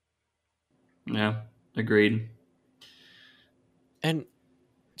holding. Yeah, agreed. And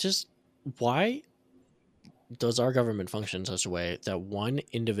just why does our government function in such a way that one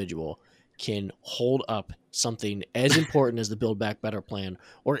individual can hold up something as important as the Build Back Better plan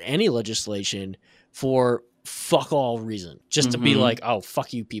or any legislation for fuck all reason, just to be like, oh,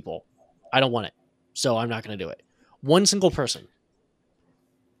 fuck you people, I don't want it, so I'm not going to do it. One single person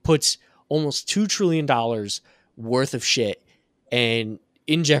puts almost $2 trillion worth of shit and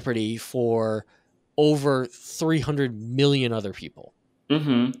in jeopardy for over 300 million other people.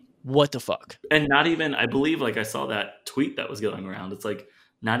 What the fuck? And not even, I believe, like I saw that tweet that was going around. It's like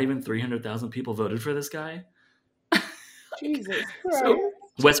not even 300,000 people voted for this guy. Jesus Christ. So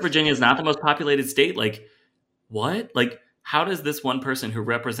West Virginia is not the most populated state. Like, what? Like, how does this one person who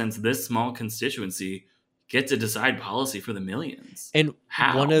represents this small constituency get to decide policy for the millions? And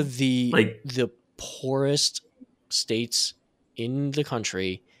how? One of the poorest states in the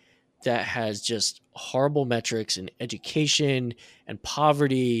country that has just horrible metrics in education and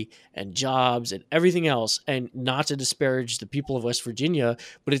poverty and jobs and everything else. And not to disparage the people of West Virginia,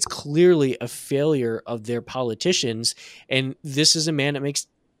 but it's clearly a failure of their politicians. And this is a man that makes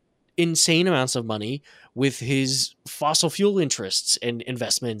insane amounts of money with his fossil fuel interests and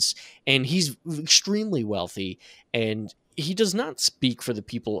investments. And he's extremely wealthy, and he does not speak for the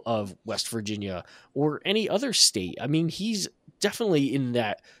people of West Virginia or any other state. I mean, he's definitely in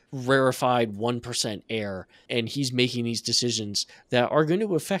that rarefied 1% air, and he's making these decisions that are going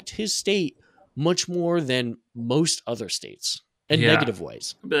to affect his state much more than most other states. in Yeah. negative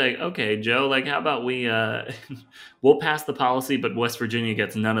ways. Be like, okay, Joe, like, how about we, we'll pass the policy, but West Virginia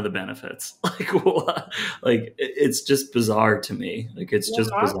gets none of the benefits. Like, it's just bizarre to me. Like, it's Well,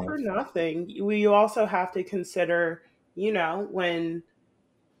 just not bizarre. for nothing. You also have to consider, when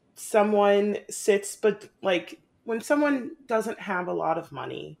someone sits, but like when someone doesn't have a lot of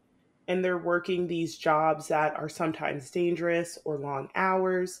money and they're working these jobs that are sometimes dangerous or long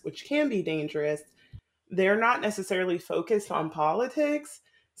hours, which can be dangerous, they're not necessarily focused on politics.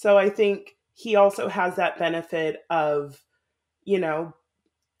 So I think he also has that benefit of, you know,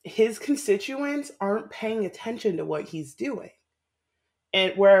 his constituents aren't paying attention to what he's doing.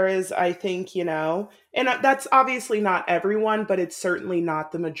 And whereas I think, and that's obviously not everyone, but it's certainly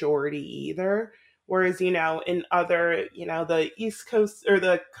not the majority either. Whereas, in other, the East Coast or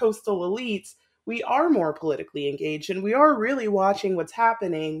the coastal elites, we are more politically engaged and we are really watching what's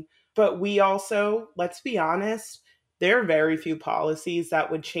happening. But we also, let's be honest, there are very few policies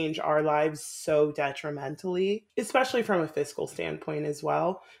that would change our lives so detrimentally, especially from a fiscal standpoint as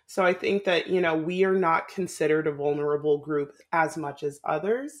well. So I think that, we are not considered a vulnerable group as much as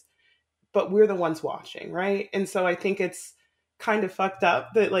others, but we're the ones watching, right? And so I think it's kind of fucked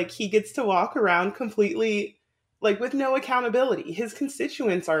up that like he gets to walk around completely like with no accountability. His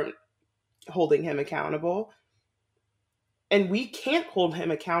constituents aren't holding him accountable. And we can't hold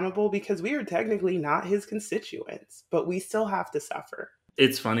him accountable because we are technically not his constituents, but we still have to suffer.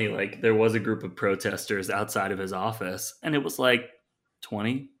 It's funny, like, there was a group of protesters outside of his office, and it was like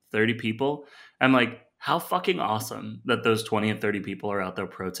 20, 30 people. I'm like, how fucking awesome that those 20 and 30 people are out there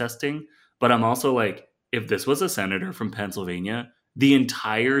protesting. But I'm also like, if this was a senator from Pennsylvania, the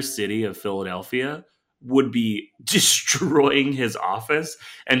entire city of Philadelphia would be destroying his office,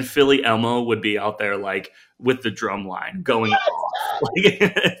 and Philly Elmo would be out there like with the drum line going off. Like,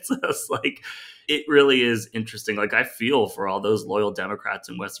 it's just like, it really is interesting. Like, I feel for all those loyal Democrats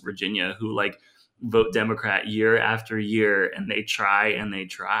in West Virginia who like vote Democrat year after year, and they try,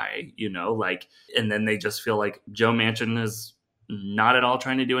 like, and then they just feel like Joe Manchin is not at all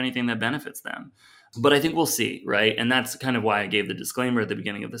trying to do anything that benefits them. But I think we'll see, right? And that's kind of why I gave the disclaimer at the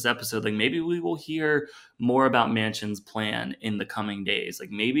beginning of this episode. Like, maybe we will hear more about Manchin's plan in the coming days. Like,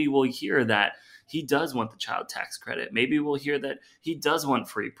 maybe we'll hear that he does want the child tax credit. Maybe we'll hear that he does want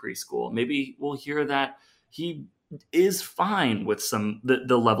free preschool. Maybe we'll hear that he is fine with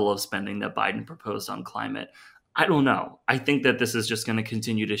the level of spending that Biden proposed on climate. I don't know. I think that this is just going to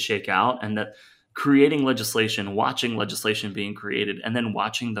continue to shake out, and that creating legislation, watching legislation being created, and then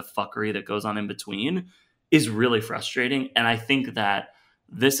watching the fuckery that goes on in between is really frustrating. And I think that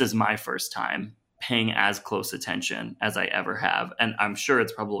this is my first time paying as close attention as I ever have. And I'm sure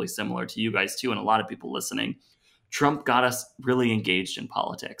it's probably similar to you guys too, and a lot of people listening. Trump got us really engaged in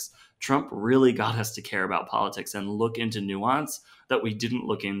politics. Trump really got us to care about politics and look into nuance that we didn't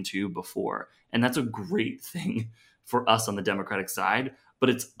look into before. And that's a great thing for us on the Democratic side, but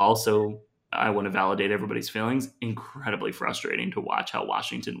it's also, I want to validate everybody's feelings, incredibly frustrating to watch how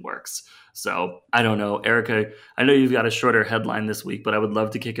Washington works. So I don't know, Erica, I know you've got a shorter headline this week, but I would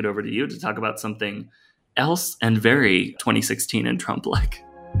love to kick it over to you to talk about something else and very 2016 and Trump-like.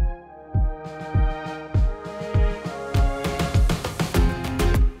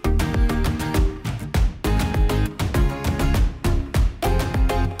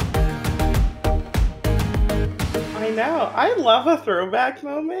 I love a throwback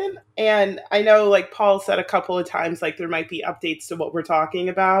moment. And I know, like Paul said a couple of times, like there might be updates to what we're talking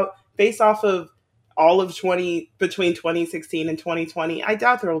about based off of all of between 2016 and 2020. I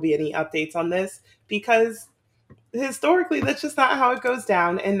doubt there will be any updates on this because historically that's just not how it goes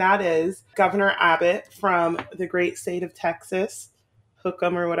down. And that is Governor Abbott from the great state of Texas,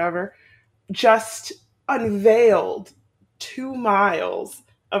 Hookem or whatever, just unveiled 2 miles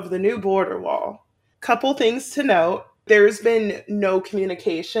of the new border wall. Couple things to note. There's been no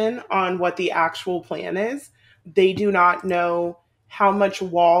communication on what the actual plan is. They do not know how much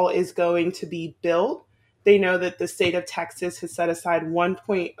wall is going to be built. They know that the state of Texas has set aside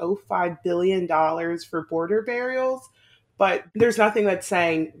 $1.05 billion for border burials, but there's nothing that's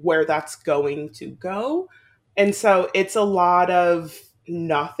saying where that's going to go. And so it's a lot of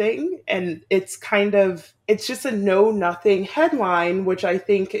nothing. And it's just a know nothing headline, which I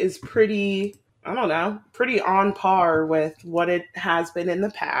think is pretty on par with what it has been in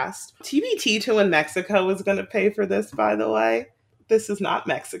the past. TBT to when Mexico was going to pay for this, by the way. This is not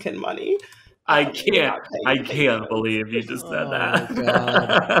Mexican money. I can't believe you just said that.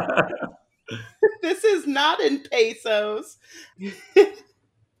 God. This is not in pesos.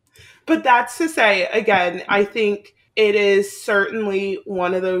 But that's to say, again, I think it is certainly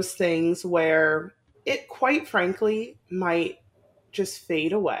one of those things where it, quite frankly, might just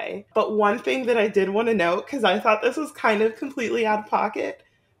fade away. But one thing that I did want to note, because I thought this was kind of completely out of pocket,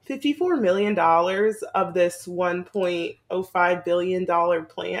 $54 million of this $1.05 billion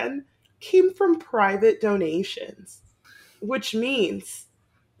plan came from private donations, which means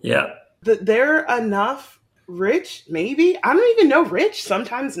Yeah. that there are enough rich, maybe, I don't even know, rich,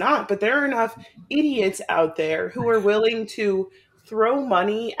 sometimes not, but there are enough idiots out there who are willing to throw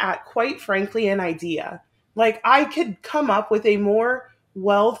money at, quite frankly, an idea. Like, I could come up with a more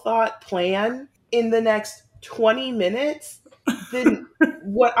well thought plan in the next 20 minutes than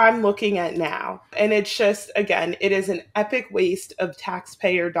what I'm looking at now. And it's just, again, it is an epic waste of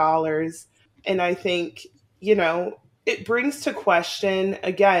taxpayer dollars. And I think, it brings to question,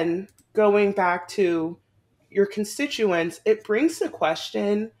 again, going back to your constituents, it brings to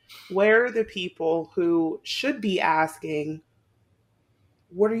question where are the people who should be asking,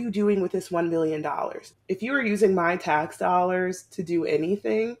 what are you doing with this $1 million? If you are using my tax dollars to do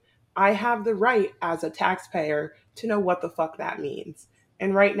anything, I have the right as a taxpayer to know what the fuck that means.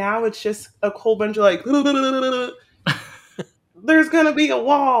 And right now it's just a whole bunch of like, there's going to be a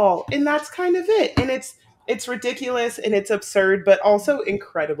wall. And that's kind of it. And it's ridiculous and it's absurd, but also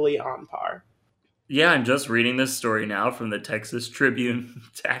incredibly on par. Yeah, I'm just reading this story now from the Texas Tribune.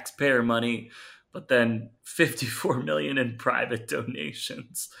 Taxpayer money, but then 54 million in private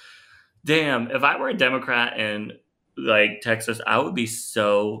donations. Damn, if I were a Democrat in like Texas, I would be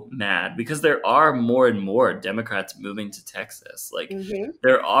so mad because there are more and more Democrats moving to Texas. Like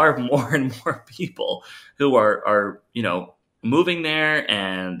there are more and more people who are moving there,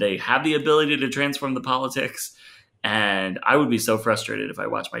 and they have the ability to transform the politics. And I would be so frustrated if I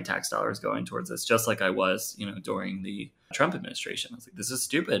watched my tax dollars going towards this, just like I was, during the Trump administration. I was like, this is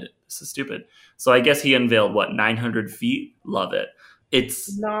stupid. This is stupid. So I guess he unveiled, 900 feet? Love it.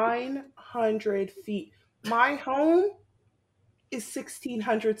 It's 900 feet. My home is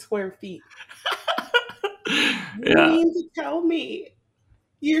 1,600 square feet. You mean to tell me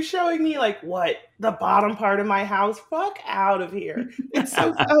you're showing me what? The bottom part of my house? Fuck out of here.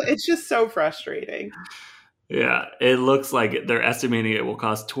 It's just so frustrating. Yeah, it looks like they're estimating it will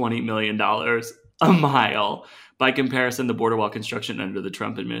cost $20 million a mile. By comparison, the border wall construction under the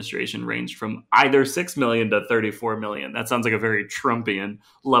Trump administration ranged from either $6 million to $34 million. That sounds like a very Trumpian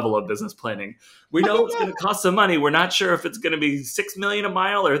level of business planning. We know it's going to cost some money. We're not sure if it's going to be $6 million a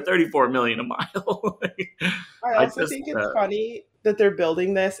mile or $34 million a mile. I also think it's funny that they're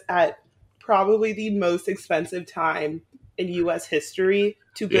building this at probably the most expensive time in U.S. history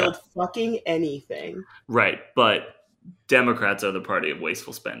to build fucking anything. Right, but Democrats are the party of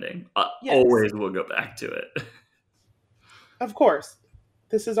wasteful spending. Yes. Always will go back to it. Of course.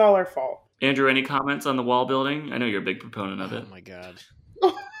 This is all our fault. Andrew, any comments on the wall building? I know you're a big proponent of it. Oh my God.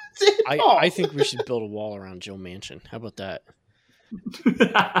 I think we should build a wall around Joe Manchin. How about that?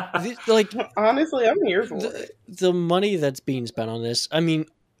 Honestly, I'm here for it. The money that's being spent on this, I mean,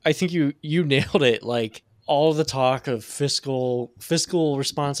 I think you nailed it. All the talk of fiscal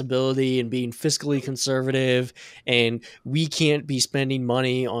responsibility and being fiscally conservative, and we can't be spending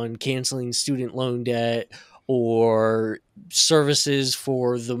money on canceling student loan debt or services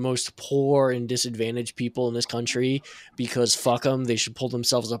for the most poor and disadvantaged people in this country because fuck them, they should pull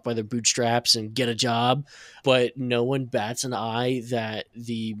themselves up by their bootstraps and get a job. But no one bats an eye that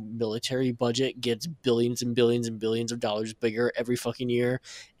the military budget gets billions and billions and billions of dollars bigger every fucking year,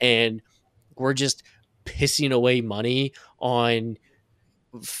 and we're just pissing away money on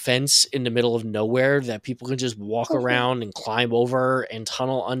fence in the middle of nowhere that people can just walk around and climb over and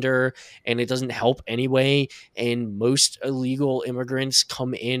tunnel under, and it doesn't help anyway. And most illegal immigrants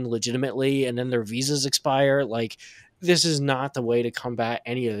come in legitimately and then their visas expire. This is not the way to combat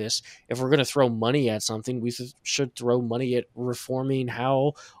any of this. If we're going to throw money at something, we should throw money at reforming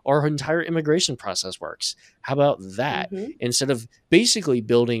how our entire immigration process works. How about that? Instead of basically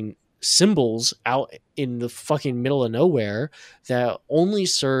building symbols out in the fucking middle of nowhere that only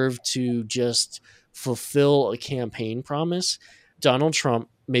serve to just fulfill a campaign promise. Donald Trump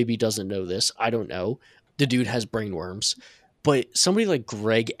maybe doesn't know this. I don't know. The dude has brainworms. But somebody like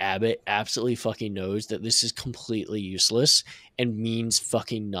Greg Abbott absolutely fucking knows that this is completely useless and means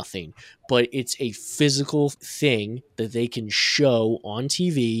fucking nothing. But it's a physical thing that they can show on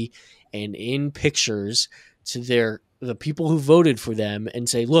TV and in pictures to the people who voted for them and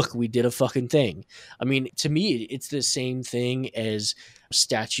say, look, we did a fucking thing. I mean, to me, it's the same thing as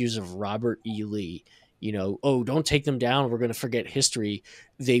statues of Robert E. Lee. Don't take them down. We're going to forget history.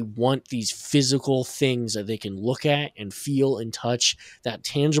 They want these physical things that they can look at and feel and touch, that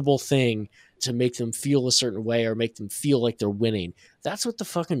tangible thing to make them feel a certain way or make them feel like they're winning. That's what the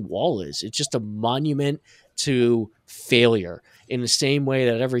fucking wall is. It's just a monument to failure in the same way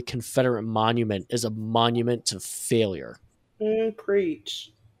that every Confederate monument is a monument to failure.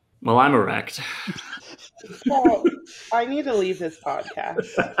 Preach. Well, I'm erect. Well, I need to leave this podcast.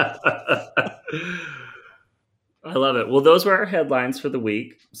 I love it. Well, those were our headlines for the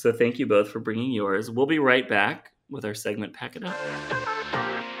week. So thank you both for bringing yours. We'll be right back with our segment, Pack It Up.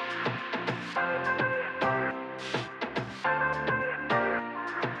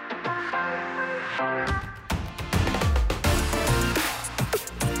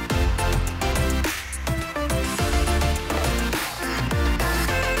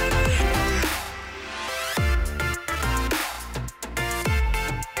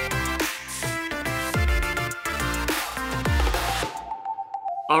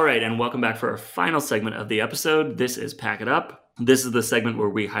 All right, and welcome back for our final segment of the episode. This is Pack It Up. This is the segment where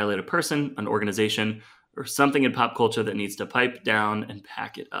we highlight a person, an organization, or something in pop culture that needs to pipe down and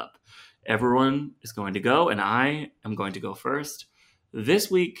pack it up. Everyone is going to go, and I am going to go first.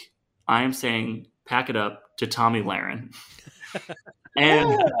 This week, I am saying pack it up to Tomi Lahren.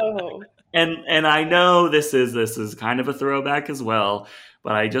 And I know this is kind of a throwback as well,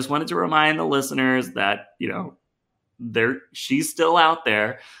 but I just wanted to remind the listeners that, she's still out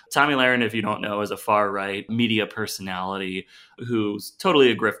there. Tomi Lahren, if you don't know, is a far-right media personality who's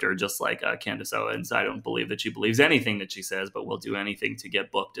totally a grifter, just like Candace Owens. I don't believe that she believes anything that she says, but will do anything to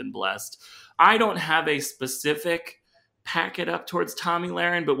get booked and blessed. I don't have a specific pack it up towards Tomi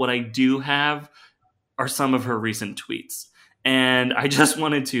Lahren, but what I do have are some of her recent tweets. And I just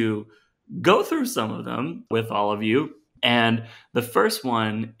wanted to go through some of them with all of you. And the first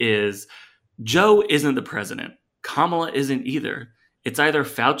one is, Joe isn't the president. Kamala isn't either. It's either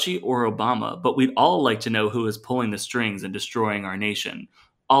Fauci or Obama, but we'd all like to know who is pulling the strings and destroying our nation.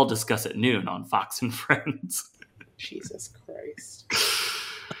 I'll discuss at noon on Fox and Friends. Jesus Christ.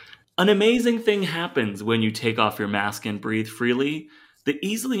 An amazing thing happens when you take off your mask and breathe freely. The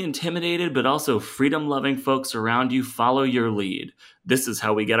easily intimidated but also freedom-loving folks around you follow your lead. This is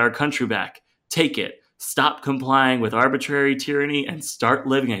how we get our country back. Take it. Stop complying with arbitrary tyranny and start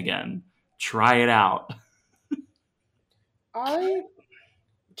living again. Try it out. I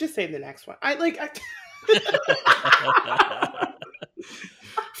just say the next one.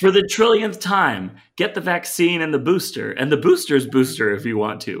 For the trillionth time, get the vaccine and the booster's booster if you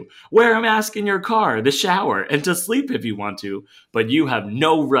want to. Wear a mask in your car, the shower, and to sleep if you want to. But you have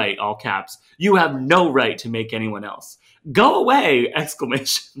no right, all caps, you have no right to make anyone else. Go away! !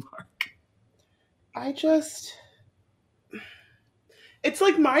 It's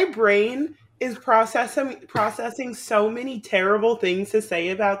like my brain is processing so many terrible things to say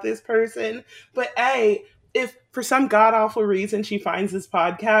about this person. But if for some god-awful reason she finds this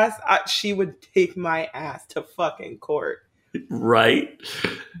podcast, she would take my ass to fucking court. Right?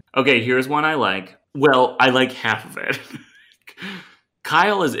 Okay, here's one I like. Well, I like half of it.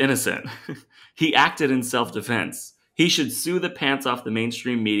 Kyle is innocent. He acted in self-defense. He should sue the pants off the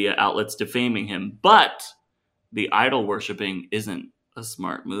mainstream media outlets defaming him. But the idol worshipping isn't a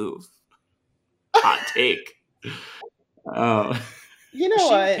smart move. Hot take. Oh. You know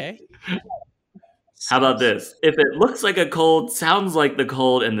what? Okay? How about this? If it looks like a cold, sounds like the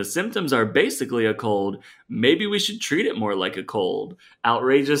cold, and the symptoms are basically a cold, maybe we should treat it more like a cold.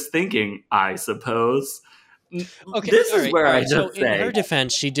 Outrageous thinking, I suppose. Okay, this is where I just say, in her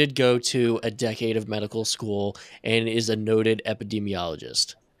defense, she did go to a decade of medical school and is a noted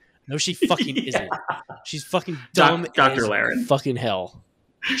epidemiologist. No, she fucking isn't. She's fucking dumb Dr. as Lahren. fucking hell.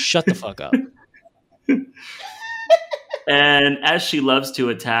 Shut the fuck up. And as she loves to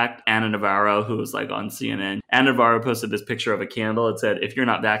attack Ana Navarro, who was on CNN, Ana Navarro posted this picture of a candle. It said, "If you're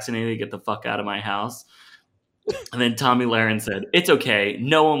not vaccinated, get the fuck out of my house." And then Tomi Lahren said, "It's okay.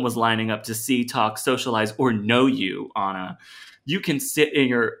 No one was lining up to see, talk, socialize, or know you, Anna. You can sit in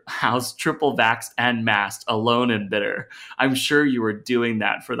your house triple vaxxed and masked, alone and bitter. I'm sure you were doing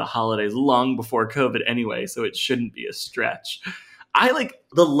that for the holidays long before COVID anyway, so it shouldn't be a stretch." I like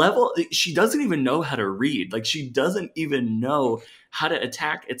the level, she doesn't even know how to read. She doesn't even know how to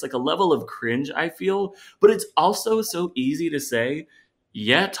attack. It's like a level of cringe, I feel. But it's also so easy to say,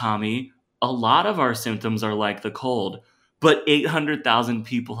 yeah, Tommy, a lot of our symptoms are like the cold, but 800,000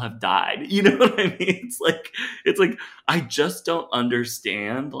 people have died. You know what I mean? It's like, I just don't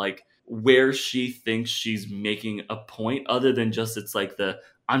understand where she thinks she's making a point other than just,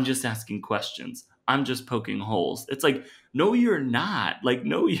 I'm just asking questions. I'm just poking holes. It's like, no, you're not.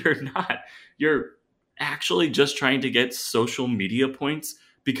 No, you're not. You're actually just trying to get social media points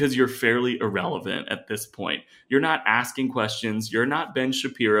because you're fairly irrelevant at this point. You're not asking questions. You're not Ben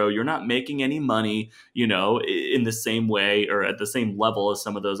Shapiro. You're not making any money, in the same way or at the same level as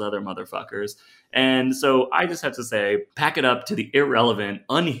some of those other motherfuckers. And so I just have to say, pack it up to the irrelevant,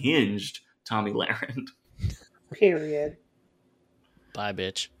 unhinged Tommy Lahren. Period. Bye,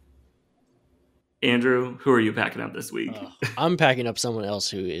 bitch. Andrew, who are you packing up this week? I'm packing up someone else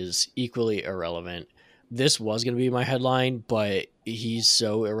who is equally irrelevant. This was going to be my headline, but he's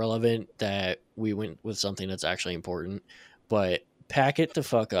so irrelevant that we went with something that's actually important. But pack it the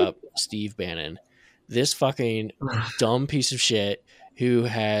fuck up, Steve Bannon. This fucking dumb piece of shit who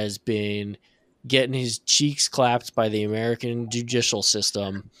has been getting his cheeks clapped by the American judicial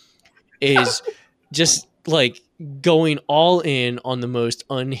system is just like going all in on the most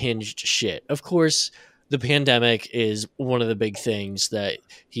unhinged shit. Of course, the pandemic is one of the big things that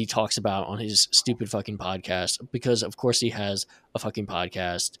he talks about on his stupid fucking podcast, because of course he has a fucking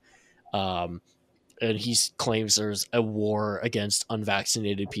podcast. And he claims there's a war against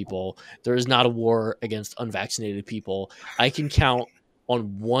unvaccinated people. There is not a war against unvaccinated people. I can count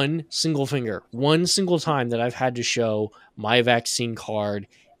on one single finger, one single time that I've had to show my vaccine card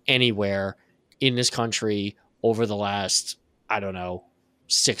anywhere in this country over the last,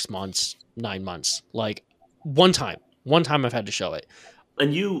 6 months, 9 months. Like one time I've had to show it.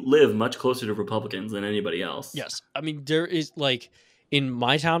 And you live much closer to Republicans than anybody else. Yes. I mean, there is in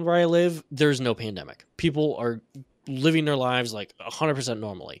my town where I live, there's no pandemic. People are living their lives like 100%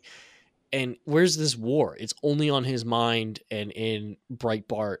 normally. And where's this war? It's only on his mind and in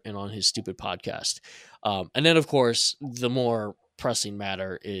Breitbart and on his stupid podcast. And then, of course, the more pressing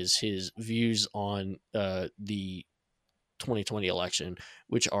matter is his views on the 2020 election,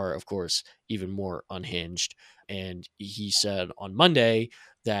 which are, of course, even more unhinged. And he said on Monday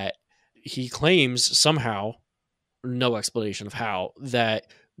that he claims somehow, no explanation of how, that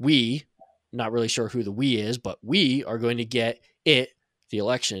we, not really sure who the we is, but we are going to get the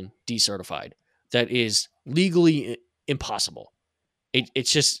election decertified. That is legally impossible.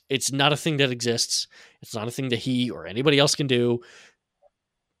 It's not a thing that exists. It's not a thing that he or anybody else can do.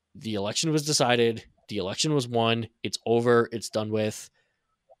 The election was decided. The election was won. It's over. It's done with.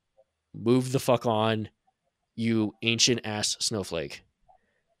 Move the fuck on, you ancient ass snowflake.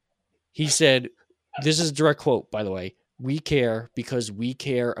 He said, this is a direct quote, by the way, "We care because we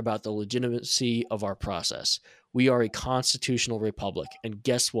care about the legitimacy of our process. We are a constitutional republic. And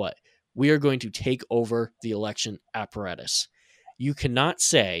guess what? We are going to take over the election apparatus." You cannot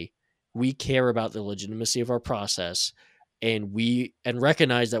say we care about the legitimacy of our process and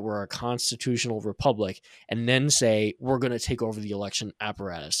recognize that we're a constitutional republic and then say we're going to take over the election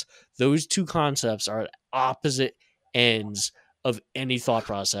apparatus. Those two concepts are at opposite ends of any thought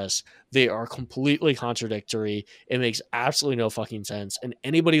process. They are completely contradictory. It makes absolutely no fucking sense. And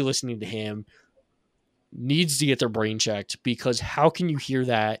anybody listening to him needs to get their brain checked, because how can you hear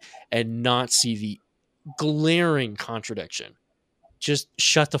that and not see the glaring contradiction? Just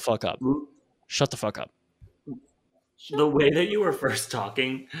shut the fuck up. Shut the fuck up. The way that you were first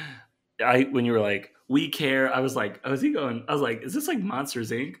talking, when you were like, "We care," I was like, is this like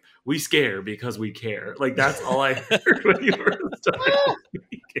Monsters Inc.? We scare because we care. Like, that's all I heard when you were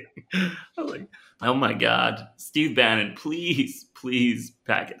speaking. I was like, oh my God, Steve Bannon, please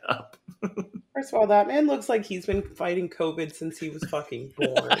pack it up. First of all, that man looks like he's been fighting COVID since he was fucking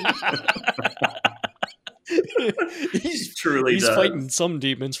born. He's truly he's does. Fighting some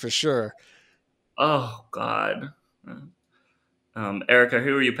demons for sure. Oh God. Erica,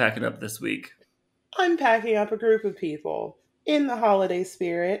 who are you packing up this week? I'm packing up a group of people in the holiday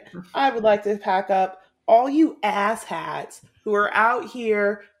spirit. I would like to pack up all you asshats who are out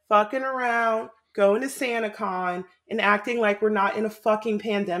here fucking around, going to SantaCon, and acting like we're not in a fucking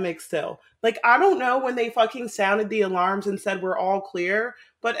pandemic still. Like, I don't know when they fucking sounded the alarms and said we're all clear,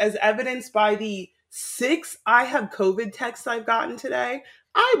 but as evidenced by the 6 I have COVID texts I've gotten today,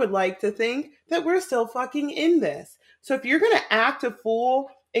 I would like to think that we're still fucking in this. So if you're going to act a fool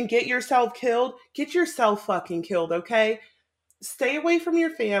and get yourself killed, get yourself fucking killed, okay? Stay away from your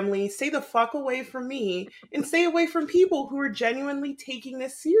family, stay the fuck away from me, and stay away from people who are genuinely taking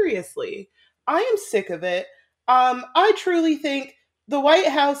this seriously. I am sick of it. I truly think the White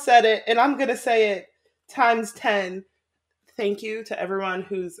House said it, and I'm going to say it times 10. Thank you to everyone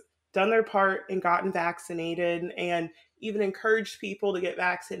who's done their part and gotten vaccinated and even encouraged people to get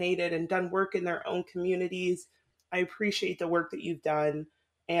vaccinated and done work in their own communities. I appreciate the work that you've done,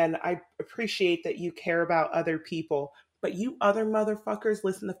 and I appreciate that you care about other people. But you other motherfuckers,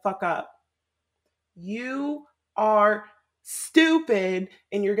 listen the fuck up. You are stupid,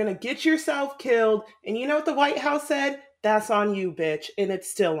 and you're going to get yourself killed. And you know what the White House said? that's on you, bitch. And it's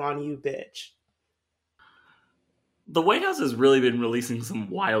still on you, bitch. The White House has really been releasing some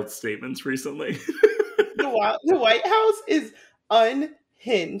wild statements recently. The White House is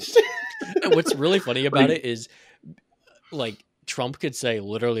unhinged. And what's really funny about it is, like, Trump could say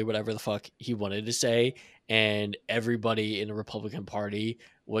literally whatever the fuck he wanted to say, and everybody in the Republican Party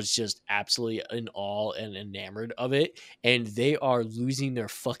was just absolutely in awe and enamored of it, and they are losing their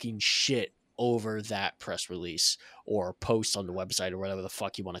fucking shit over that press release or post on the website or whatever the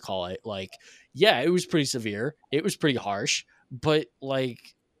fuck you want to call it. Like, yeah, it was pretty severe. It was pretty harsh, but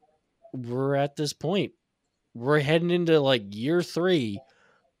like, we're at this point. We're heading into like year 3.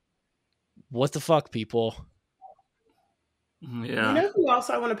 What the fuck, people? Yeah. You know who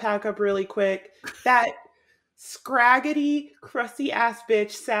else I want to pack up really quick? That scraggedy, crusty ass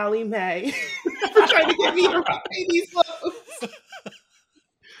bitch, Sally Mae, for trying to get me to repay these loans.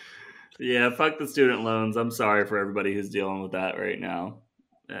 Yeah, fuck the student loans. I'm sorry for everybody who's dealing with that right now.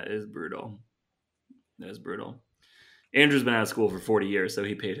 That is brutal. That is brutal. Andrew's been out of school for 40 years, so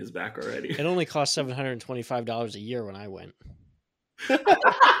he paid his back already. It only cost $725 a year when I went. Jesus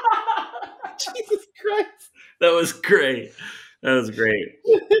Christ. That was great. That was great.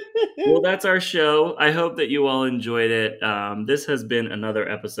 Well, that's our show. I hope that you all enjoyed it. This has been another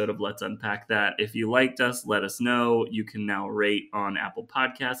episode of Let's Unpack That. If you liked us, let us know. You can now rate on Apple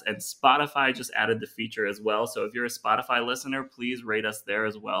Podcasts, and Spotify just added the feature as well. So if you're a Spotify listener, please rate us there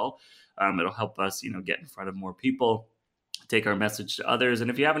as well. It'll help us, get in front of more people, take our message to others.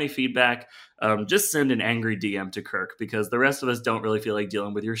 And if you have any feedback, just send an angry DM to Kirk, because the rest of us don't really feel like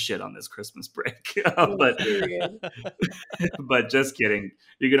dealing with your shit on this Christmas break. But just kidding.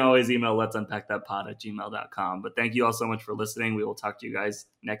 You can always email let'sunpackthatpod@gmail.com. But thank you all so much for listening. We will talk to you guys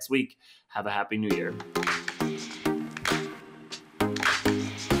next week. Have a happy new year.